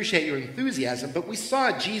 we appreciate your enthusiasm, but we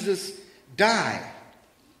saw Jesus die.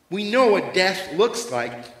 We know what death looks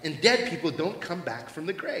like, and dead people don't come back from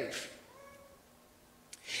the grave.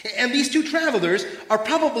 And these two travelers are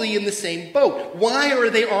probably in the same boat. Why are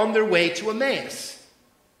they on their way to Emmaus?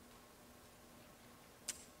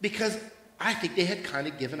 Because I think they had kind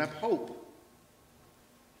of given up hope.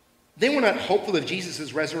 They were not hopeful of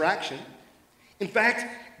Jesus' resurrection. In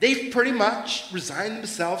fact, they've pretty much resigned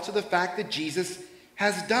themselves to the fact that Jesus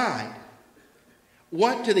has died.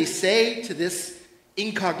 What do they say to this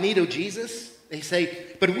incognito Jesus? They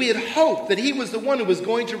say, but we had hoped that he was the one who was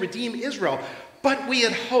going to redeem Israel. But we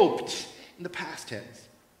had hoped. in the past tense.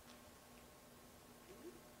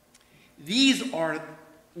 These are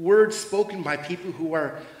words spoken by people who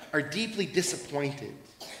are deeply disappointed.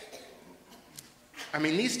 I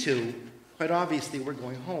mean, these two, quite obviously, were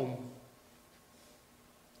going home.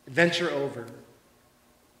 Adventure over.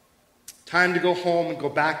 Time to go home and go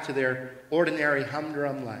back to their ordinary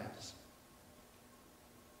humdrum lives.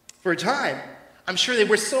 For a time, I'm sure they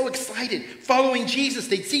were so excited, following Jesus.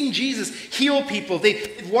 They'd seen Jesus heal people.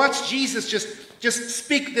 They'd watched Jesus just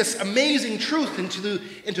speak this amazing truth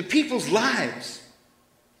into people's lives.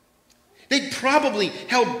 They'd probably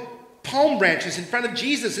held palm branches in front of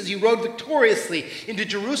Jesus as he rode victoriously into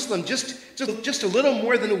Jerusalem just a little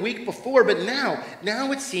more than a week before. But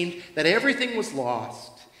now it seemed that everything was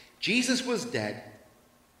lost. Jesus was dead.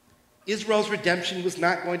 Israel's redemption was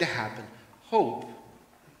not going to happen. Hope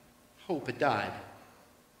had died.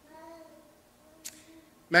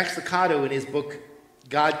 Max Lucado, in his book,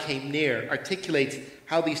 God Came Near, articulates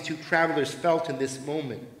how these two travelers felt in this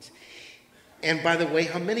moment. And by the way,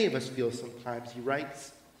 how many of us feel sometimes, he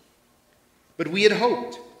writes. But we had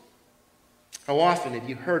hoped. How often have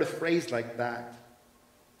you heard a phrase like that?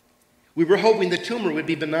 We were hoping the tumor would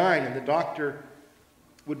be benign and the doctor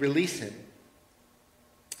would release him.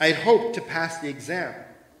 I had hoped to pass the exam.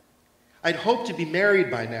 I'd hoped to be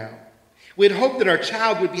married by now. We had hoped that our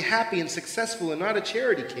child would be happy and successful and not a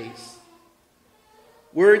charity case.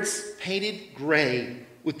 Words painted gray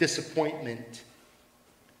with disappointment.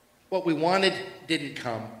 What we wanted didn't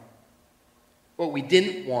come. What we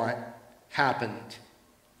didn't want happened.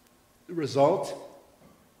 The result?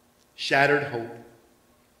 Shattered hope.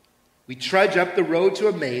 We trudge up the road to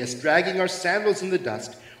Emmaus, dragging our sandals in the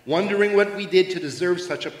dust, wondering what we did to deserve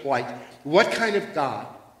such a plight. What kind of God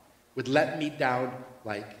would let me down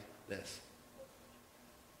like this?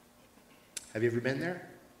 Have you ever been there?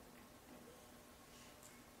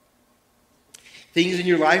 Things in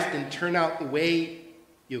your life didn't turn out the way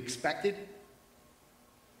you expected.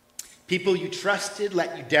 People you trusted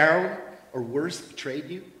let you down, or worse, betrayed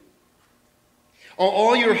you.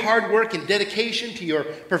 All your hard work and dedication to your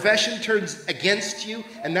profession turns against you,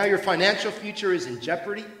 and now your financial future is in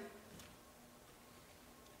jeopardy.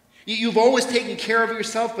 You've always taken care of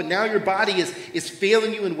yourself, but now your body is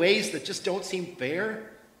failing you in ways that just don't seem fair.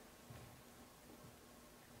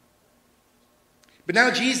 But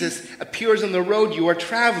now Jesus appears on the road you are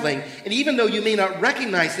traveling, and even though you may not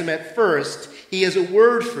recognize him at first, he has a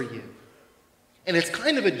word for you. And it's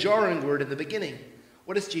kind of a jarring word in the beginning.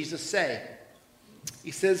 What does Jesus say?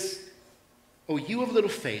 He says, "Oh, you of little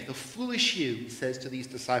faith, oh foolish you," he says to these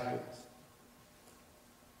disciples.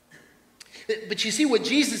 But you see, what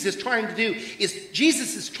Jesus is trying to do is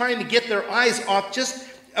Jesus is trying to get their eyes off just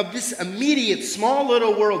of this immediate small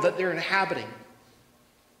little world that they're inhabiting.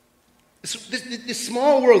 This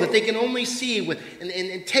small world that they can only see with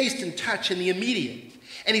and taste and touch in the immediate.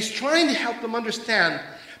 And he's trying to help them understand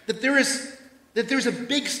that there's a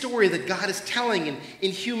big story that God is telling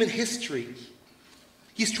in human history.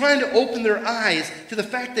 He's trying to open their eyes to the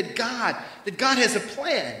fact that God has a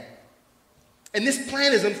plan. And this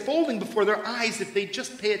plan is unfolding before their eyes if they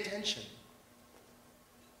just pay attention.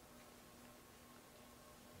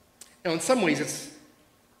 Now, in some ways,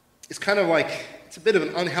 it's kind of like, it's a bit of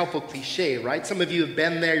an unhelpful cliche, right? Some of you have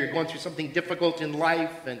been there. You're going through something difficult in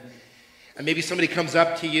life, and maybe somebody comes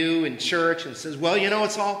up to you in church and says, "Well,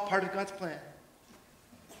 it's all part of God's plan."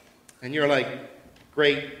 And you're like,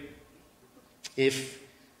 "Great. If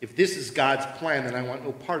this is God's plan, then I want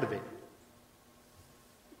no part of it."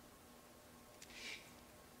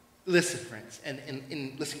 Listen, friends,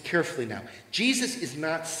 and listen carefully now. Jesus is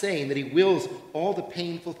not saying that he wills all the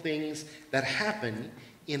painful things that happen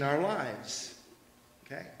in our lives.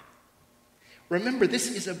 Okay? Remember, this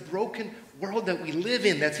is a broken world that we live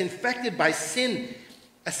in that's infected by sin,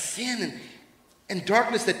 a sin and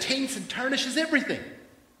darkness that taints and tarnishes everything.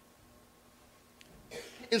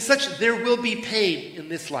 In such, there will be pain in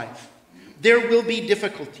this life. There will be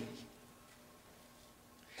difficulty.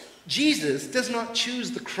 Jesus does not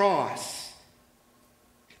choose the cross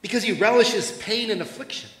because he relishes pain and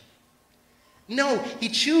affliction. No, he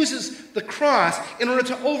chooses the cross in order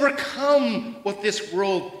to overcome what this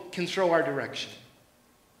world can throw our direction.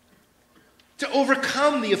 To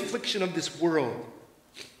overcome the affliction of this world.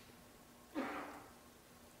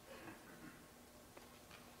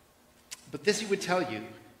 But this he would tell you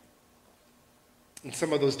in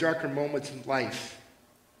some of those darker moments in life.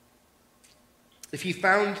 If he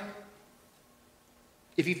found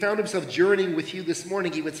himself journeying with you this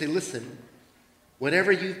morning, he would say, "Listen,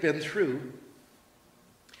 whatever you've been through,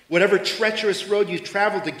 whatever treacherous road you've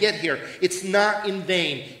traveled to get here, it's not in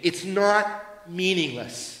vain. It's not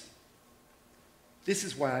meaningless. This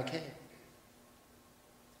is why I came.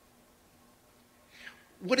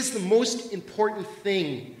 What is the most important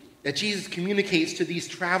thing that Jesus communicates to these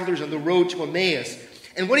travelers on the road to Emmaus?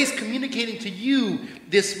 And what he's communicating to you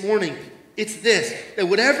this morning, it's this, that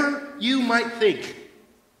whatever you might think,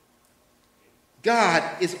 God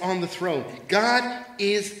is on the throne. God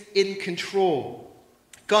is in control.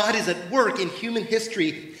 God is at work in human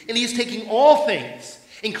history, and he is taking all things,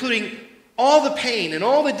 including all the pain and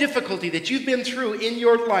all the difficulty that you've been through in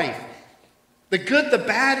your life, the good, the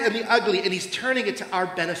bad, and the ugly, and he's turning it to our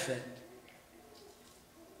benefit.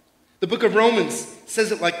 The book of Romans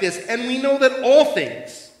says it like this, and we know that in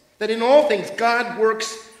all things, God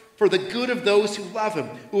works for the good of those who love him,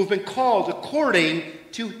 who have been called according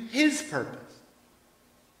to his purpose.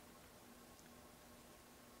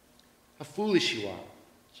 How foolish you are,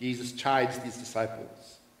 Jesus chides these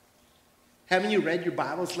disciples. Haven't you read your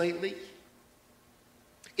Bibles lately?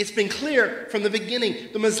 It's been clear from the beginning,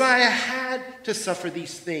 the Messiah had to suffer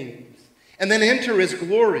these things and then enter his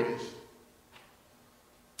glory.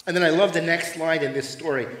 And then I love the next line in this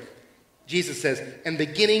story. Jesus says, and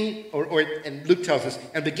Luke tells us,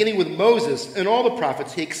 and beginning with Moses and all the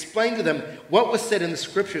prophets, he explained to them what was said in the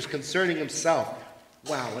scriptures concerning himself.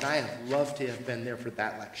 Wow, would I have loved to have been there for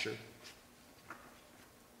that lecture.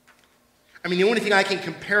 I mean, the only thing I can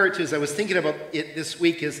compare it to, as I was thinking about it this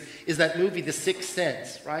week, is that movie, The Sixth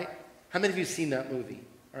Sense, right? How many of you have seen that movie,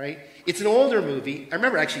 all right? It's an older movie. I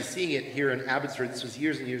remember actually seeing it here in Abbotsford. This was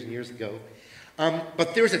years and years and years ago.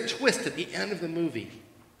 But there's a twist at the end of the movie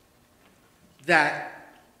that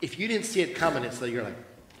if you didn't see it coming, it's like you're like,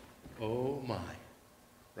 oh my,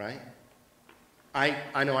 right?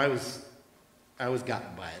 I know I was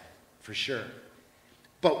gotten by it, for sure.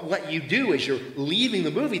 But what you do is you're leaving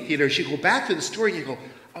the movie theater, you go back to the story and you go,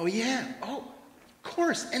 oh yeah, oh, of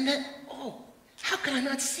course. And then, oh, how could I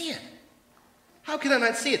not see it? How could I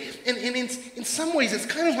not see it? And in some ways, it's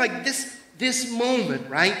kind of like this moment,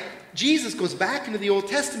 right? Jesus goes back into the Old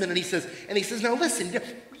Testament and he says, now listen,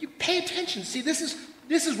 you pay attention. See, this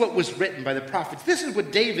is what was written by the prophets. This is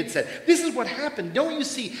what David said. This is what happened. Don't you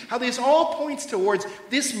see how this all points towards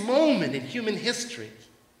this moment in human history?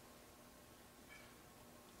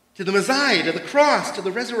 To the Messiah, to the cross, to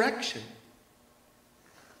the resurrection.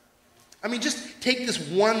 I mean, just take this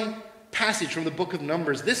one passage from the book of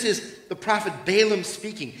Numbers. This is the prophet Balaam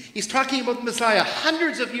speaking. He's talking about the Messiah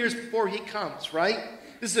hundreds of years before he comes, right?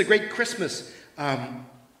 This is a great Christmas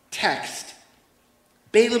text.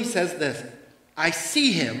 Balaam says this, I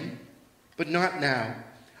see him, but not now.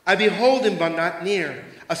 I behold him, but not near.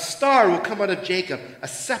 A star will come out of Jacob. A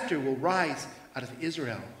scepter will rise out of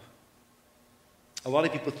Israel. A lot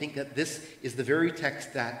of people think that this is the very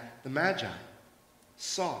text that the Magi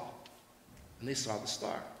saw. And they saw the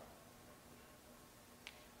star.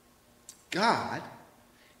 God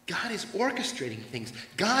is orchestrating things.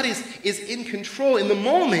 God is in control. In the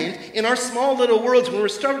moment, in our small little worlds, when we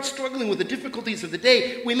start struggling with the difficulties of the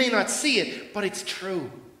day, we may not see it, but it's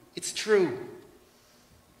true. It's true.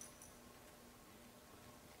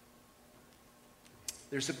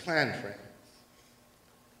 There's a plan, friends.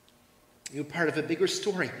 You're part of a bigger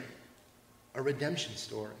story, a redemption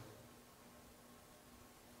story.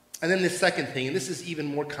 And then the second thing, and this is even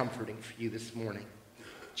more comforting for you this morning,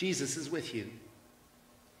 Jesus is with you.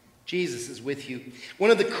 Jesus is with you. One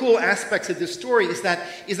of the cool aspects of this story is that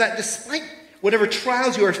despite whatever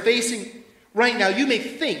trials you are facing right now, you may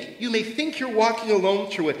think you're walking alone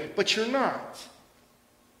through it, but you're not.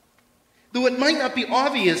 Though it might not be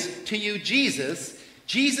obvious to you, Jesus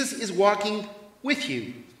is walking with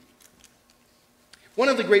you. One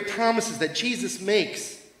of the great promises that Jesus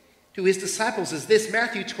makes to his disciples is this,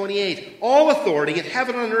 Matthew 28. All authority in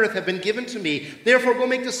heaven and on earth have been given to me. Therefore go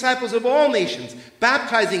make disciples of all nations,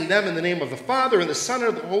 baptizing them in the name of the Father and the Son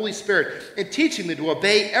and of the Holy Spirit, and teaching them to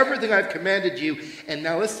obey everything I've commanded you. And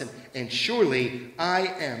now listen, and surely I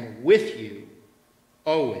am with you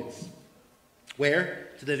always.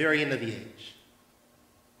 Where? To the very end of the age.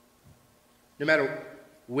 No matter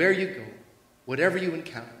where you go, whatever you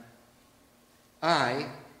encounter, I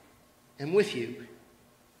am with you.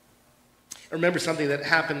 I remember something that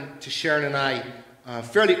happened to Sharon and I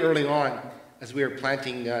fairly early on as we were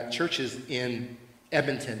planting churches in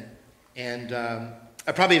Edmonton. And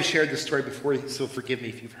I probably have shared this story before, so forgive me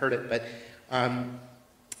if you've heard it, but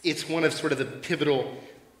it's one of sort of the pivotal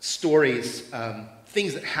stories,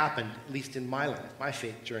 things that happened, at least in my life, my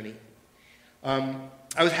faith journey.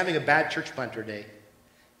 I was having a bad church planter day,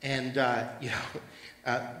 and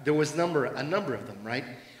there was a number of them, right?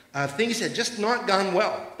 Things had just not gone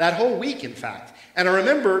well, that whole week, in fact. And I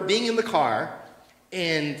remember being in the car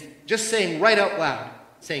and just saying right out loud,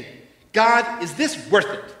 saying, God, is this worth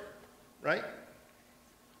it? Right?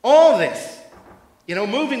 All this,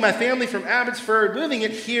 moving my family from Abbotsford, moving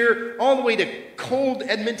it here, all the way to cold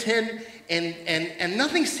Edmonton, and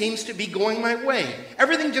nothing seems to be going my way.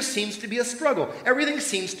 Everything just seems to be a struggle. Everything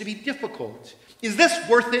seems to be difficult. Is this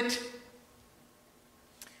worth it?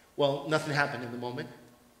 Well, nothing happened in the moment.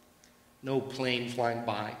 No plane flying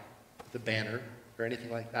by with a banner or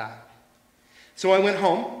anything like that. So I went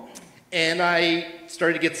home, and I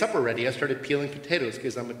started to get supper ready. I started peeling potatoes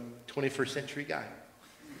because I'm a 21st century guy.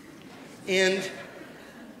 And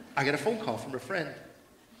I got a phone call from a friend.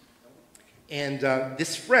 And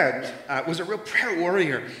this friend was a real prayer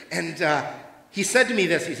warrior. And he said to me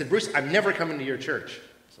this. He said, Bruce, I'm never coming to your church.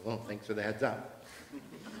 I said, well, thanks for the heads up.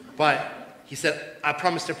 But he said, I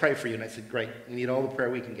promise to pray for you. And I said, great. We need all the prayer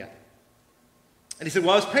we can get. And he said,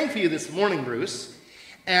 well, I was praying for you this morning, Bruce.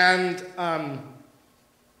 And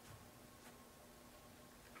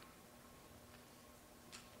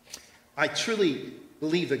I truly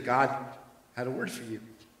believe that God had a word for you.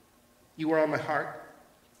 You were on my heart.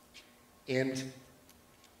 And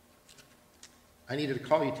I needed to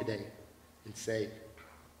call you today and say,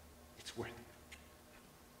 it's worth it.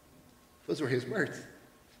 Those were his words.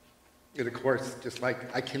 And of course, just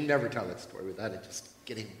like, I can never tell that story without it just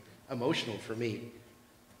getting emotional for me.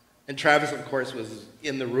 And Travis, of course, was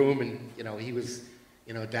in the room, and, he was,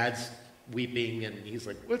 Dad's weeping, and he's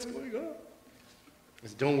like, what's going on? I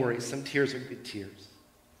said, don't worry, some tears are good tears.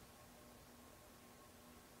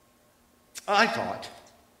 I thought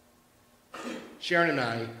Sharon and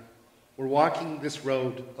I were walking this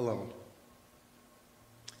road alone.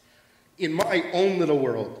 In my own little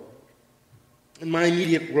world, in my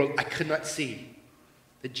immediate world, I could not see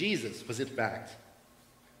that Jesus was, in fact,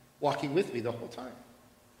 walking with me the whole time.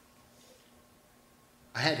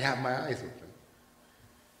 I had to have my eyes open.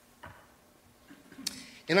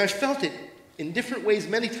 And I felt it in different ways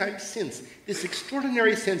many times since, this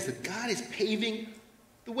extraordinary sense that God is paving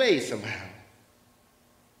the way somehow.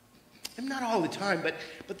 And not all the time, but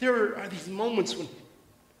there are these moments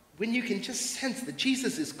when you can just sense that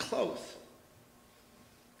Jesus is close,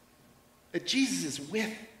 that Jesus is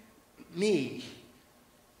with me.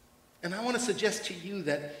 And I want to suggest to you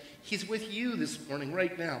that he's with you this morning,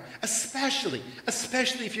 right now, especially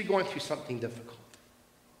if you're going through something difficult,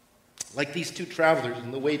 like these two travelers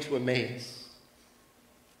on the way to Emmaus.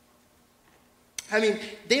 I mean,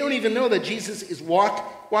 they don't even know that Jesus is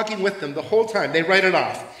walking with them the whole time. They write it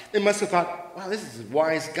off. They must have thought, wow, this is a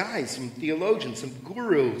wise guy, some theologian, some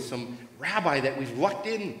guru, some rabbi that we've lucked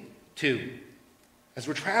into as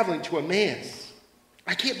we're traveling to Emmaus.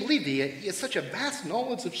 I can't believe he has such a vast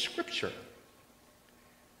knowledge of Scripture.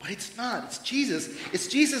 But it's not. It's Jesus. It's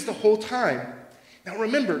Jesus the whole time. Now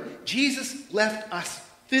remember, Jesus left us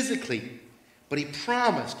physically. But he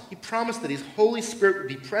promised that his Holy Spirit would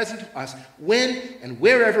be present to us when and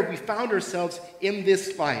wherever we found ourselves in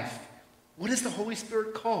this life. What is the Holy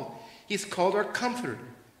Spirit called? He's called our comforter,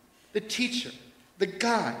 the teacher, the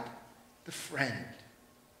guide, the friend.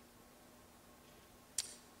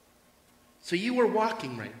 So you are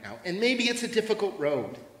walking right now, and maybe it's a difficult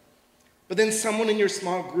road. But then someone in your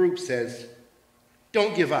small group says,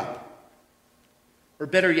 don't give up. Or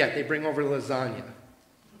better yet, they bring over lasagna.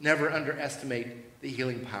 Never underestimate the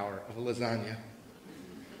healing power of a lasagna.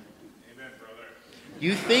 Amen, brother.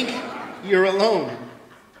 You think you're alone,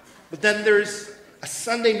 but then there's a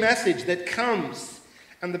Sunday message that comes,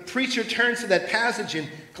 and the preacher turns to that passage in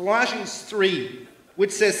Colossians 3,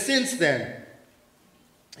 which says, since then,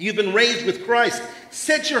 you've been raised with Christ.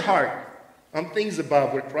 Set your heart on things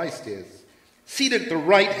above where Christ is, seated at the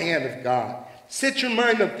right hand of God. Set your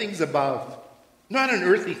mind on things above, not on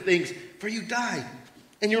earthly things, for you died.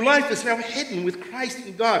 And your life is now hidden with Christ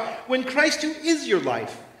in God. When Christ, who is your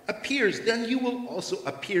life, appears, then you will also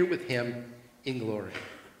appear with him in glory.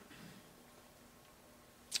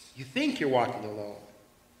 You think you're walking alone.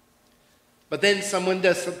 But then someone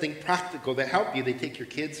does something practical to help you. They take your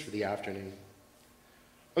kids for the afternoon.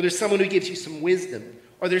 Or there's someone who gives you some wisdom.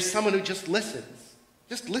 Or there's someone who just listens.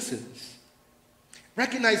 Just listens.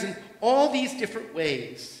 Recognizing all these different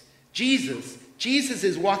ways, Jesus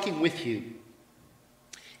is walking with you.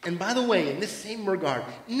 And by the way, in this same regard,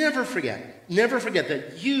 never forget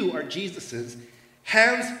that you are Jesus's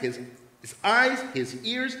hands, his eyes, his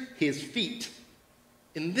ears, his feet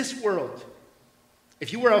in this world.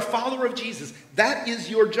 If you are a follower of Jesus, that is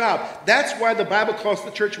your job. That's why the Bible calls the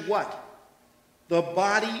church what? The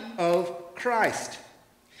body of Christ.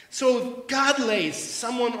 So if God lays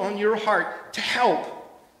someone on your heart to help,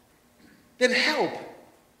 then help.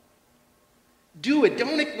 Do it.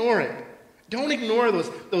 Don't ignore it. Don't ignore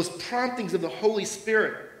those promptings of the Holy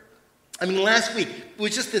Spirit. I mean, last week, it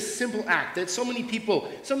was just this simple act that so many people,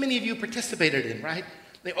 so many of you participated in, right?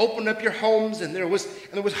 They opened up your homes, and there was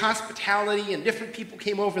hospitality, and different people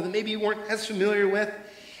came over that maybe you weren't as familiar with.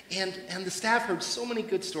 And the staff heard so many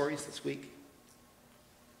good stories this week.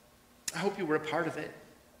 I hope you were a part of it.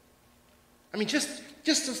 I mean, just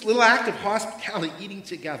this little act of hospitality, eating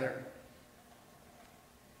together.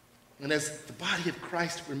 And as the body of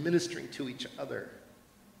Christ, we're ministering to each other,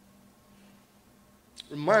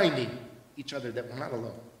 reminding each other that we're not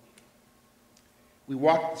alone. We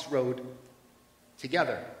walk this road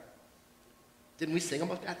together. Didn't we sing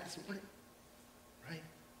about that this morning? Right?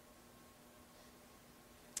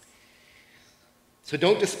 So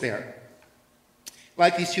don't despair.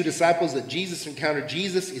 Like these two disciples that Jesus encountered,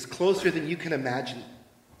 Jesus is closer than you can imagine.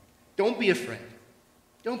 Don't be afraid.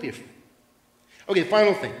 Don't be afraid. Okay,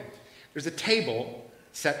 final thing. There's a table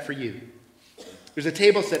set for you. There's a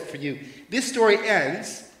table set for you. This story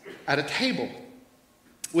ends at a table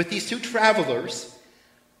with these two travelers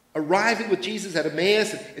arriving with Jesus at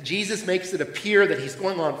Emmaus, and Jesus makes it appear that he's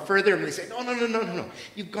going on further, and they say, no,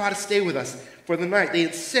 you've got to stay with us for the night. They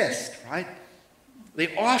insist, right?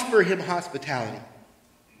 They offer him hospitality.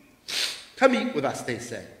 Come eat with us, they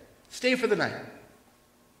say. Stay for the night.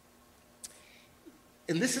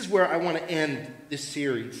 And this is where I want to end this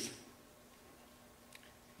series.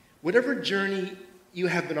 Whatever journey you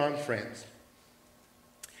have been on, friends,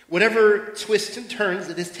 whatever twists and turns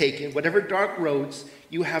it has taken, whatever dark roads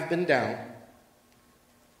you have been down,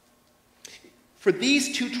 for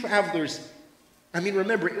these two travelers, I mean,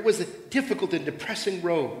 remember, it was a difficult and depressing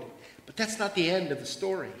road, but that's not the end of the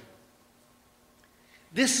story.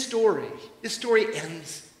 This story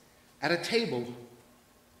ends at a table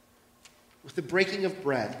with the breaking of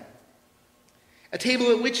bread. A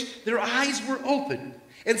table at which their eyes were opened,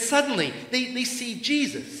 and suddenly they see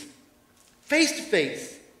Jesus face to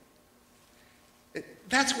face.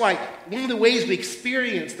 That's why one of the ways we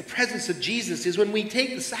experience the presence of Jesus is when we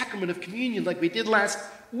take the sacrament of communion like we did last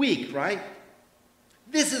week, right?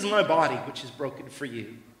 This is my body which is broken for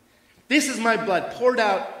you. This is my blood poured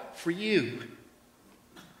out for you.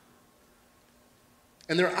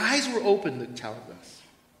 And their eyes were open, Luke tells us.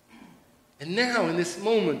 And now, in this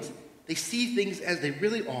moment, they see things as they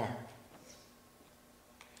really are.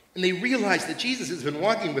 And they realize that Jesus has been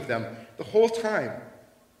walking with them the whole time.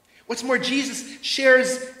 What's more, Jesus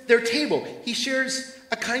shares their table. He shares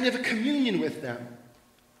a kind of a communion with them.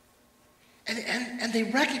 And they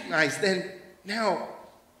recognize then, now,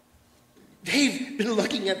 they've been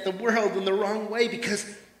looking at the world in the wrong way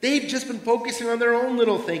because they've just been focusing on their own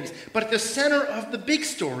little things. But at the center of the big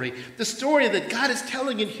story, the story that God is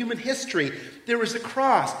telling in human history, there is a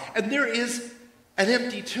cross and there is an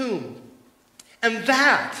empty tomb. And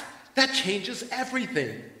that changes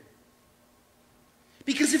everything.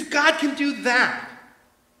 Because if God can do that,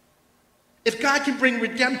 if God can bring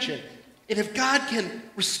redemption, and if God can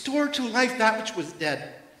restore to life that which was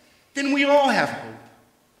dead, then we all have hope.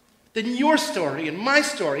 Then your story and my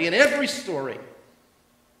story and every story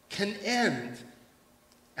can end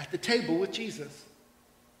at the table with Jesus.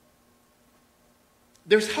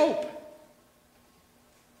 There's hope.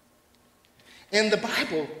 And the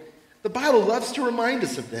Bible loves to remind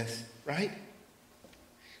us of this, right?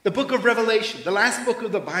 The book of Revelation, the last book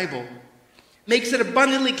of the Bible, makes it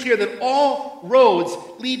abundantly clear that all roads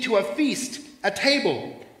lead to a feast, a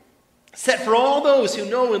table, set for all those who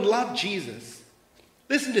know and love Jesus.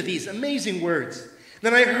 Listen to these amazing words.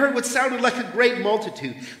 Then I heard what sounded like a great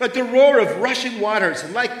multitude, like the roar of rushing waters,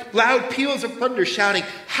 and like loud peals of thunder shouting,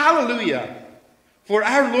 "Hallelujah! For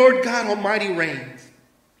our Lord God Almighty reigns.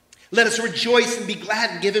 Let us rejoice and be glad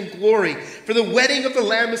and give him glory, for the wedding of the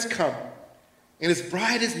Lamb has come, and his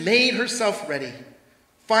bride has made herself ready.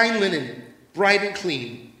 Fine linen, bright and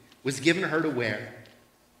clean, was given her to wear."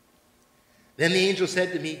 Then the angel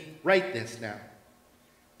said to me, "Write this now.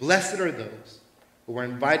 Blessed are those who are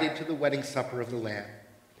invited to the wedding supper of the Lamb."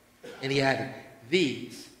 And he added,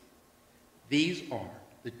 These are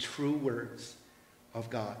the true words of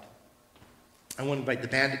God. I want to invite the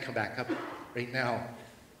band to come back up right now.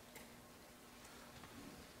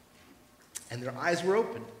 And their eyes were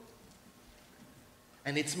open.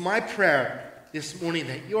 And it's my prayer this morning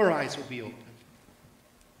that your eyes will be open.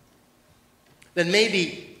 That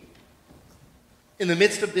maybe in the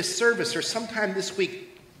midst of this service or sometime this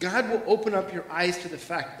week, God will open up your eyes to the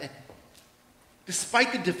fact that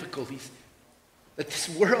despite the difficulties that this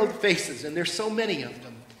world faces, and there's so many of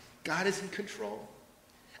them, God is in control.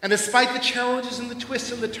 And despite the challenges and the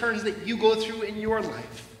twists and the turns that you go through in your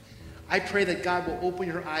life, I pray that God will open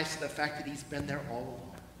your eyes to the fact that he's been there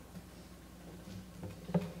all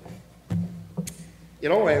along. It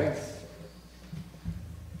all ends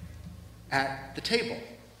at the table.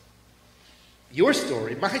 Your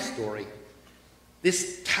story, my story,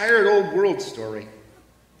 this tired old world story,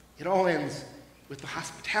 it all ends with the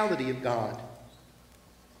hospitality of God,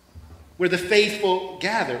 where the faithful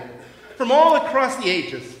gather from all across the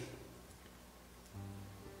ages.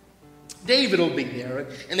 David will be there,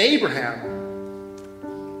 and Abraham,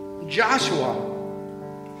 and Joshua,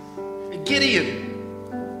 and Gideon,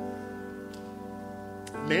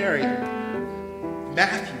 Mary,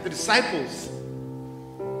 Matthew, the disciples,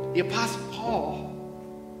 the Apostle Paul.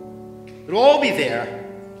 It'll all be there.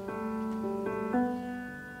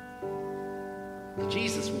 And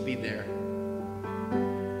Jesus will be there,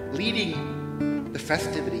 leading the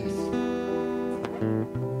festivities,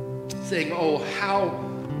 saying, "Oh, how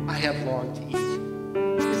I have longed to eat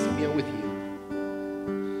this meal with you."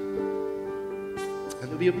 And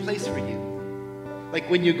there'll be a place for you. Like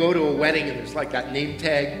when you go to a wedding and there's like that name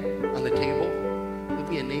tag on the table, there'll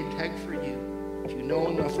be a name tag for you if you know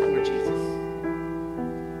enough Lord Jesus.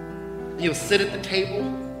 And you'll sit at the table,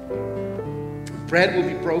 bread will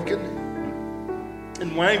be broken,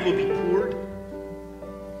 and wine will be poured.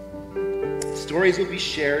 Stories will be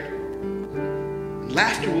shared, and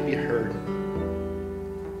laughter will be heard.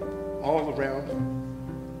 All around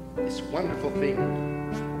this wonderful thing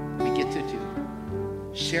we get to do,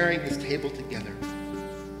 sharing this table together.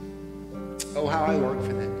 Oh, how I long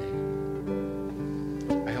for that day.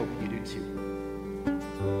 I hope you do too.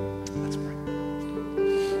 Let's pray.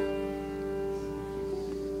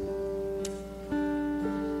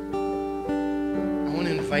 I want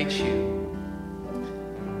to invite you,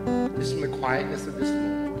 just in the quietness of this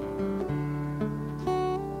moment,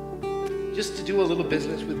 just to do a little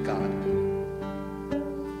business with God.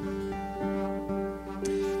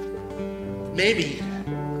 Maybe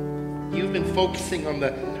you've been focusing on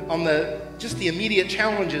just the immediate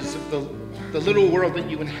challenges of the little world that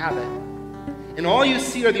you inhabit. And all you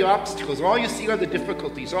see are the obstacles, all you see are the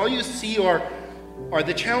difficulties, all you see are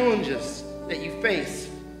the challenges that you face.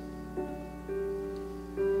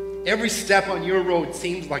 Every step on your road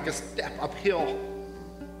seems like a step uphill,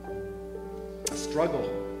 a struggle.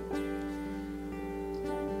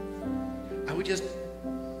 I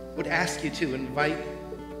would ask you to invite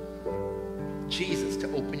Jesus to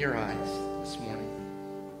open your eyes this morning.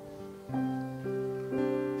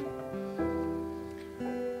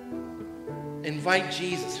 Invite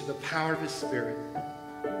Jesus through the power of his Spirit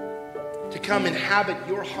to come inhabit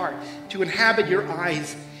your heart, to inhabit your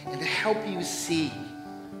eyes, and to help you see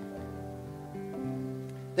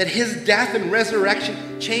that his death and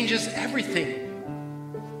resurrection changes everything,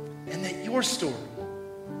 and that your story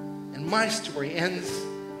and my story ends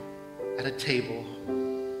at a table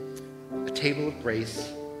of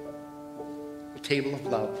grace, a table of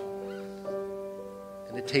love,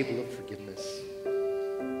 and a table of forgiveness.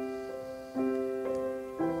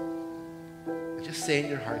 And just say in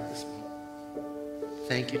your heart this moment,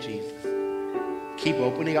 thank you, Jesus. Keep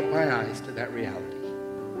opening up my eyes to that reality.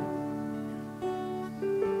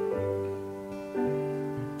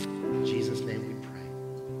 In Jesus' name we pray.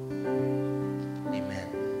 Amen.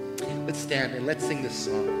 Let's stand and let's sing this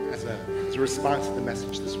song as a response to the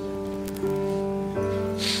message this morning.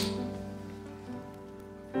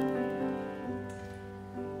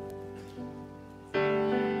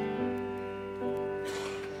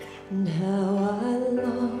 And how I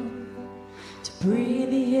long to breathe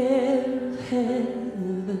the air of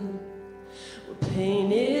heaven, where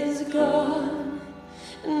pain is gone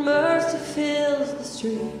and mercy fills the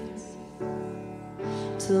streets,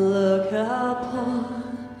 to look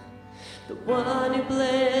upon the one who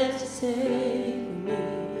bled to save me,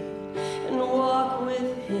 and walk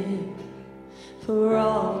with him for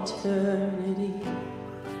all eternity.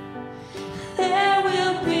 There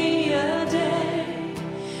will be a day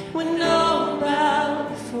when all bow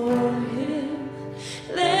before him.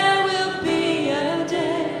 There will be a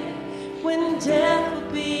day when death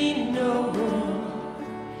will be no more,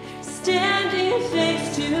 standing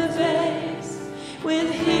face to face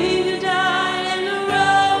with he who died and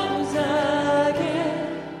rose again.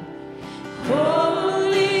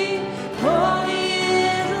 Holy, holy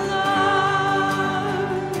is the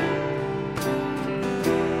Lord.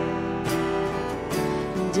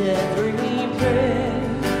 And every prayer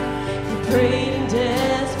he prayed in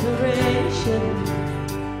desperation,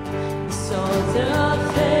 the songs of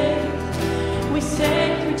faith we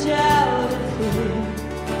sang preach out of him.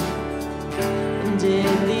 And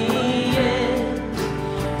in the end,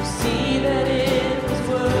 we see that it was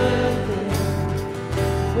worth it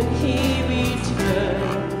when he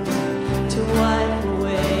returned to wipe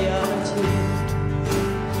away our tears.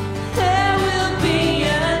 There will be a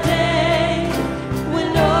day when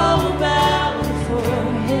all will bow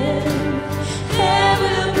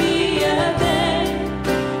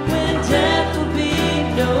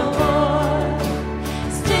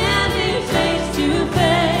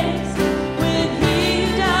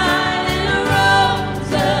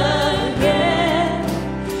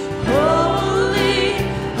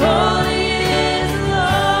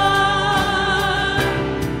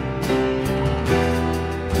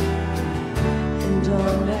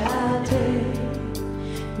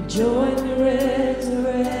join the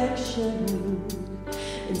resurrection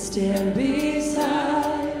and stand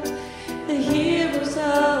beside the heroes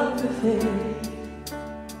of the faith.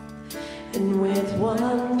 And with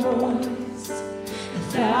one voice,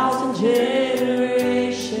 1,000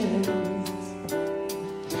 generations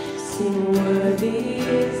sing, worthy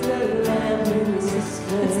is the Lamb who was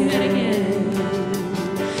slain. Let's sing that again.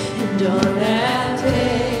 And on that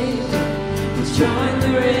day, we join the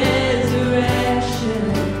resurrection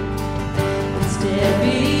and stand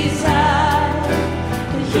beside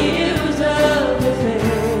the heroes of the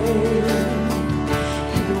faith.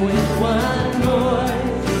 And with one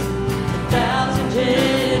voice, 1,000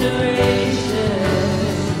 generations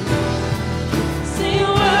sing,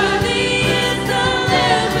 worthy is the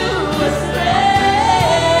Lamb who was slain.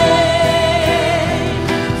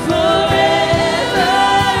 Forever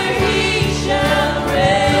he shall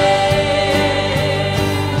reign.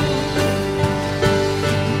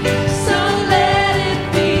 So let it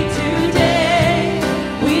be today.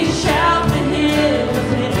 We shout the hymn of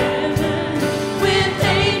heaven with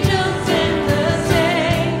angels and the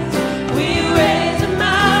saints. We raise a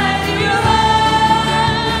mighty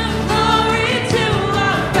love, glory to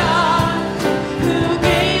our God, who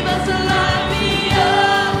gave us a life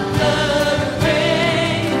beyond the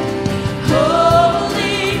grave.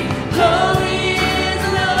 Holy, holy is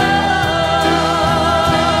the Lord.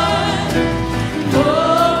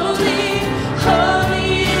 Holy,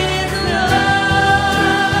 holy is the Lord.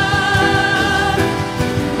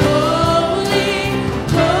 Holy,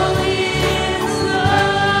 holy is the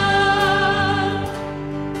Lord.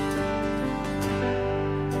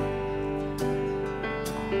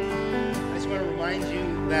 I just want to remind you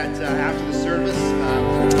that after the service,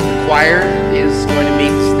 the choir is going to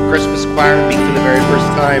meet, the Christmas choir meet for the very first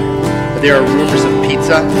time. There are rumors of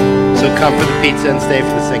pizza, so come for the pizza and stay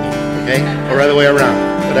for the singing, okay? Or other way around,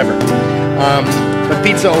 whatever. But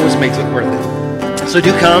pizza always makes it worth it. So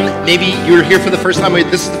do come. Maybe you're here for the first time.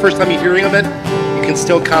 This is the first time you're hearing of it. You can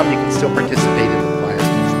still come. You can still participate in the choir.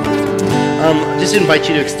 I just invite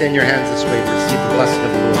you to extend your hands this way to receive the blessing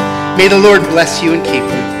of the Lord. May the Lord bless you and keep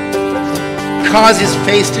you. Cause his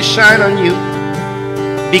face to shine on you.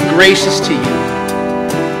 Be gracious to you.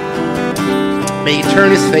 May he turn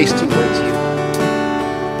his face towards you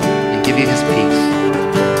and give you his peace.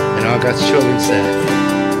 And all God's children said,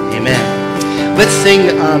 amen. Let's sing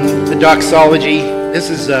the doxology. This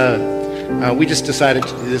is, we just decided to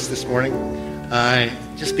do this morning.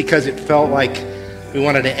 Just because it felt like we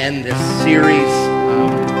wanted to end this series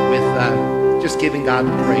with just giving God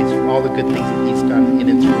the praise for all the good things that he's done in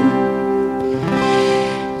and through.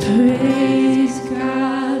 Praise God.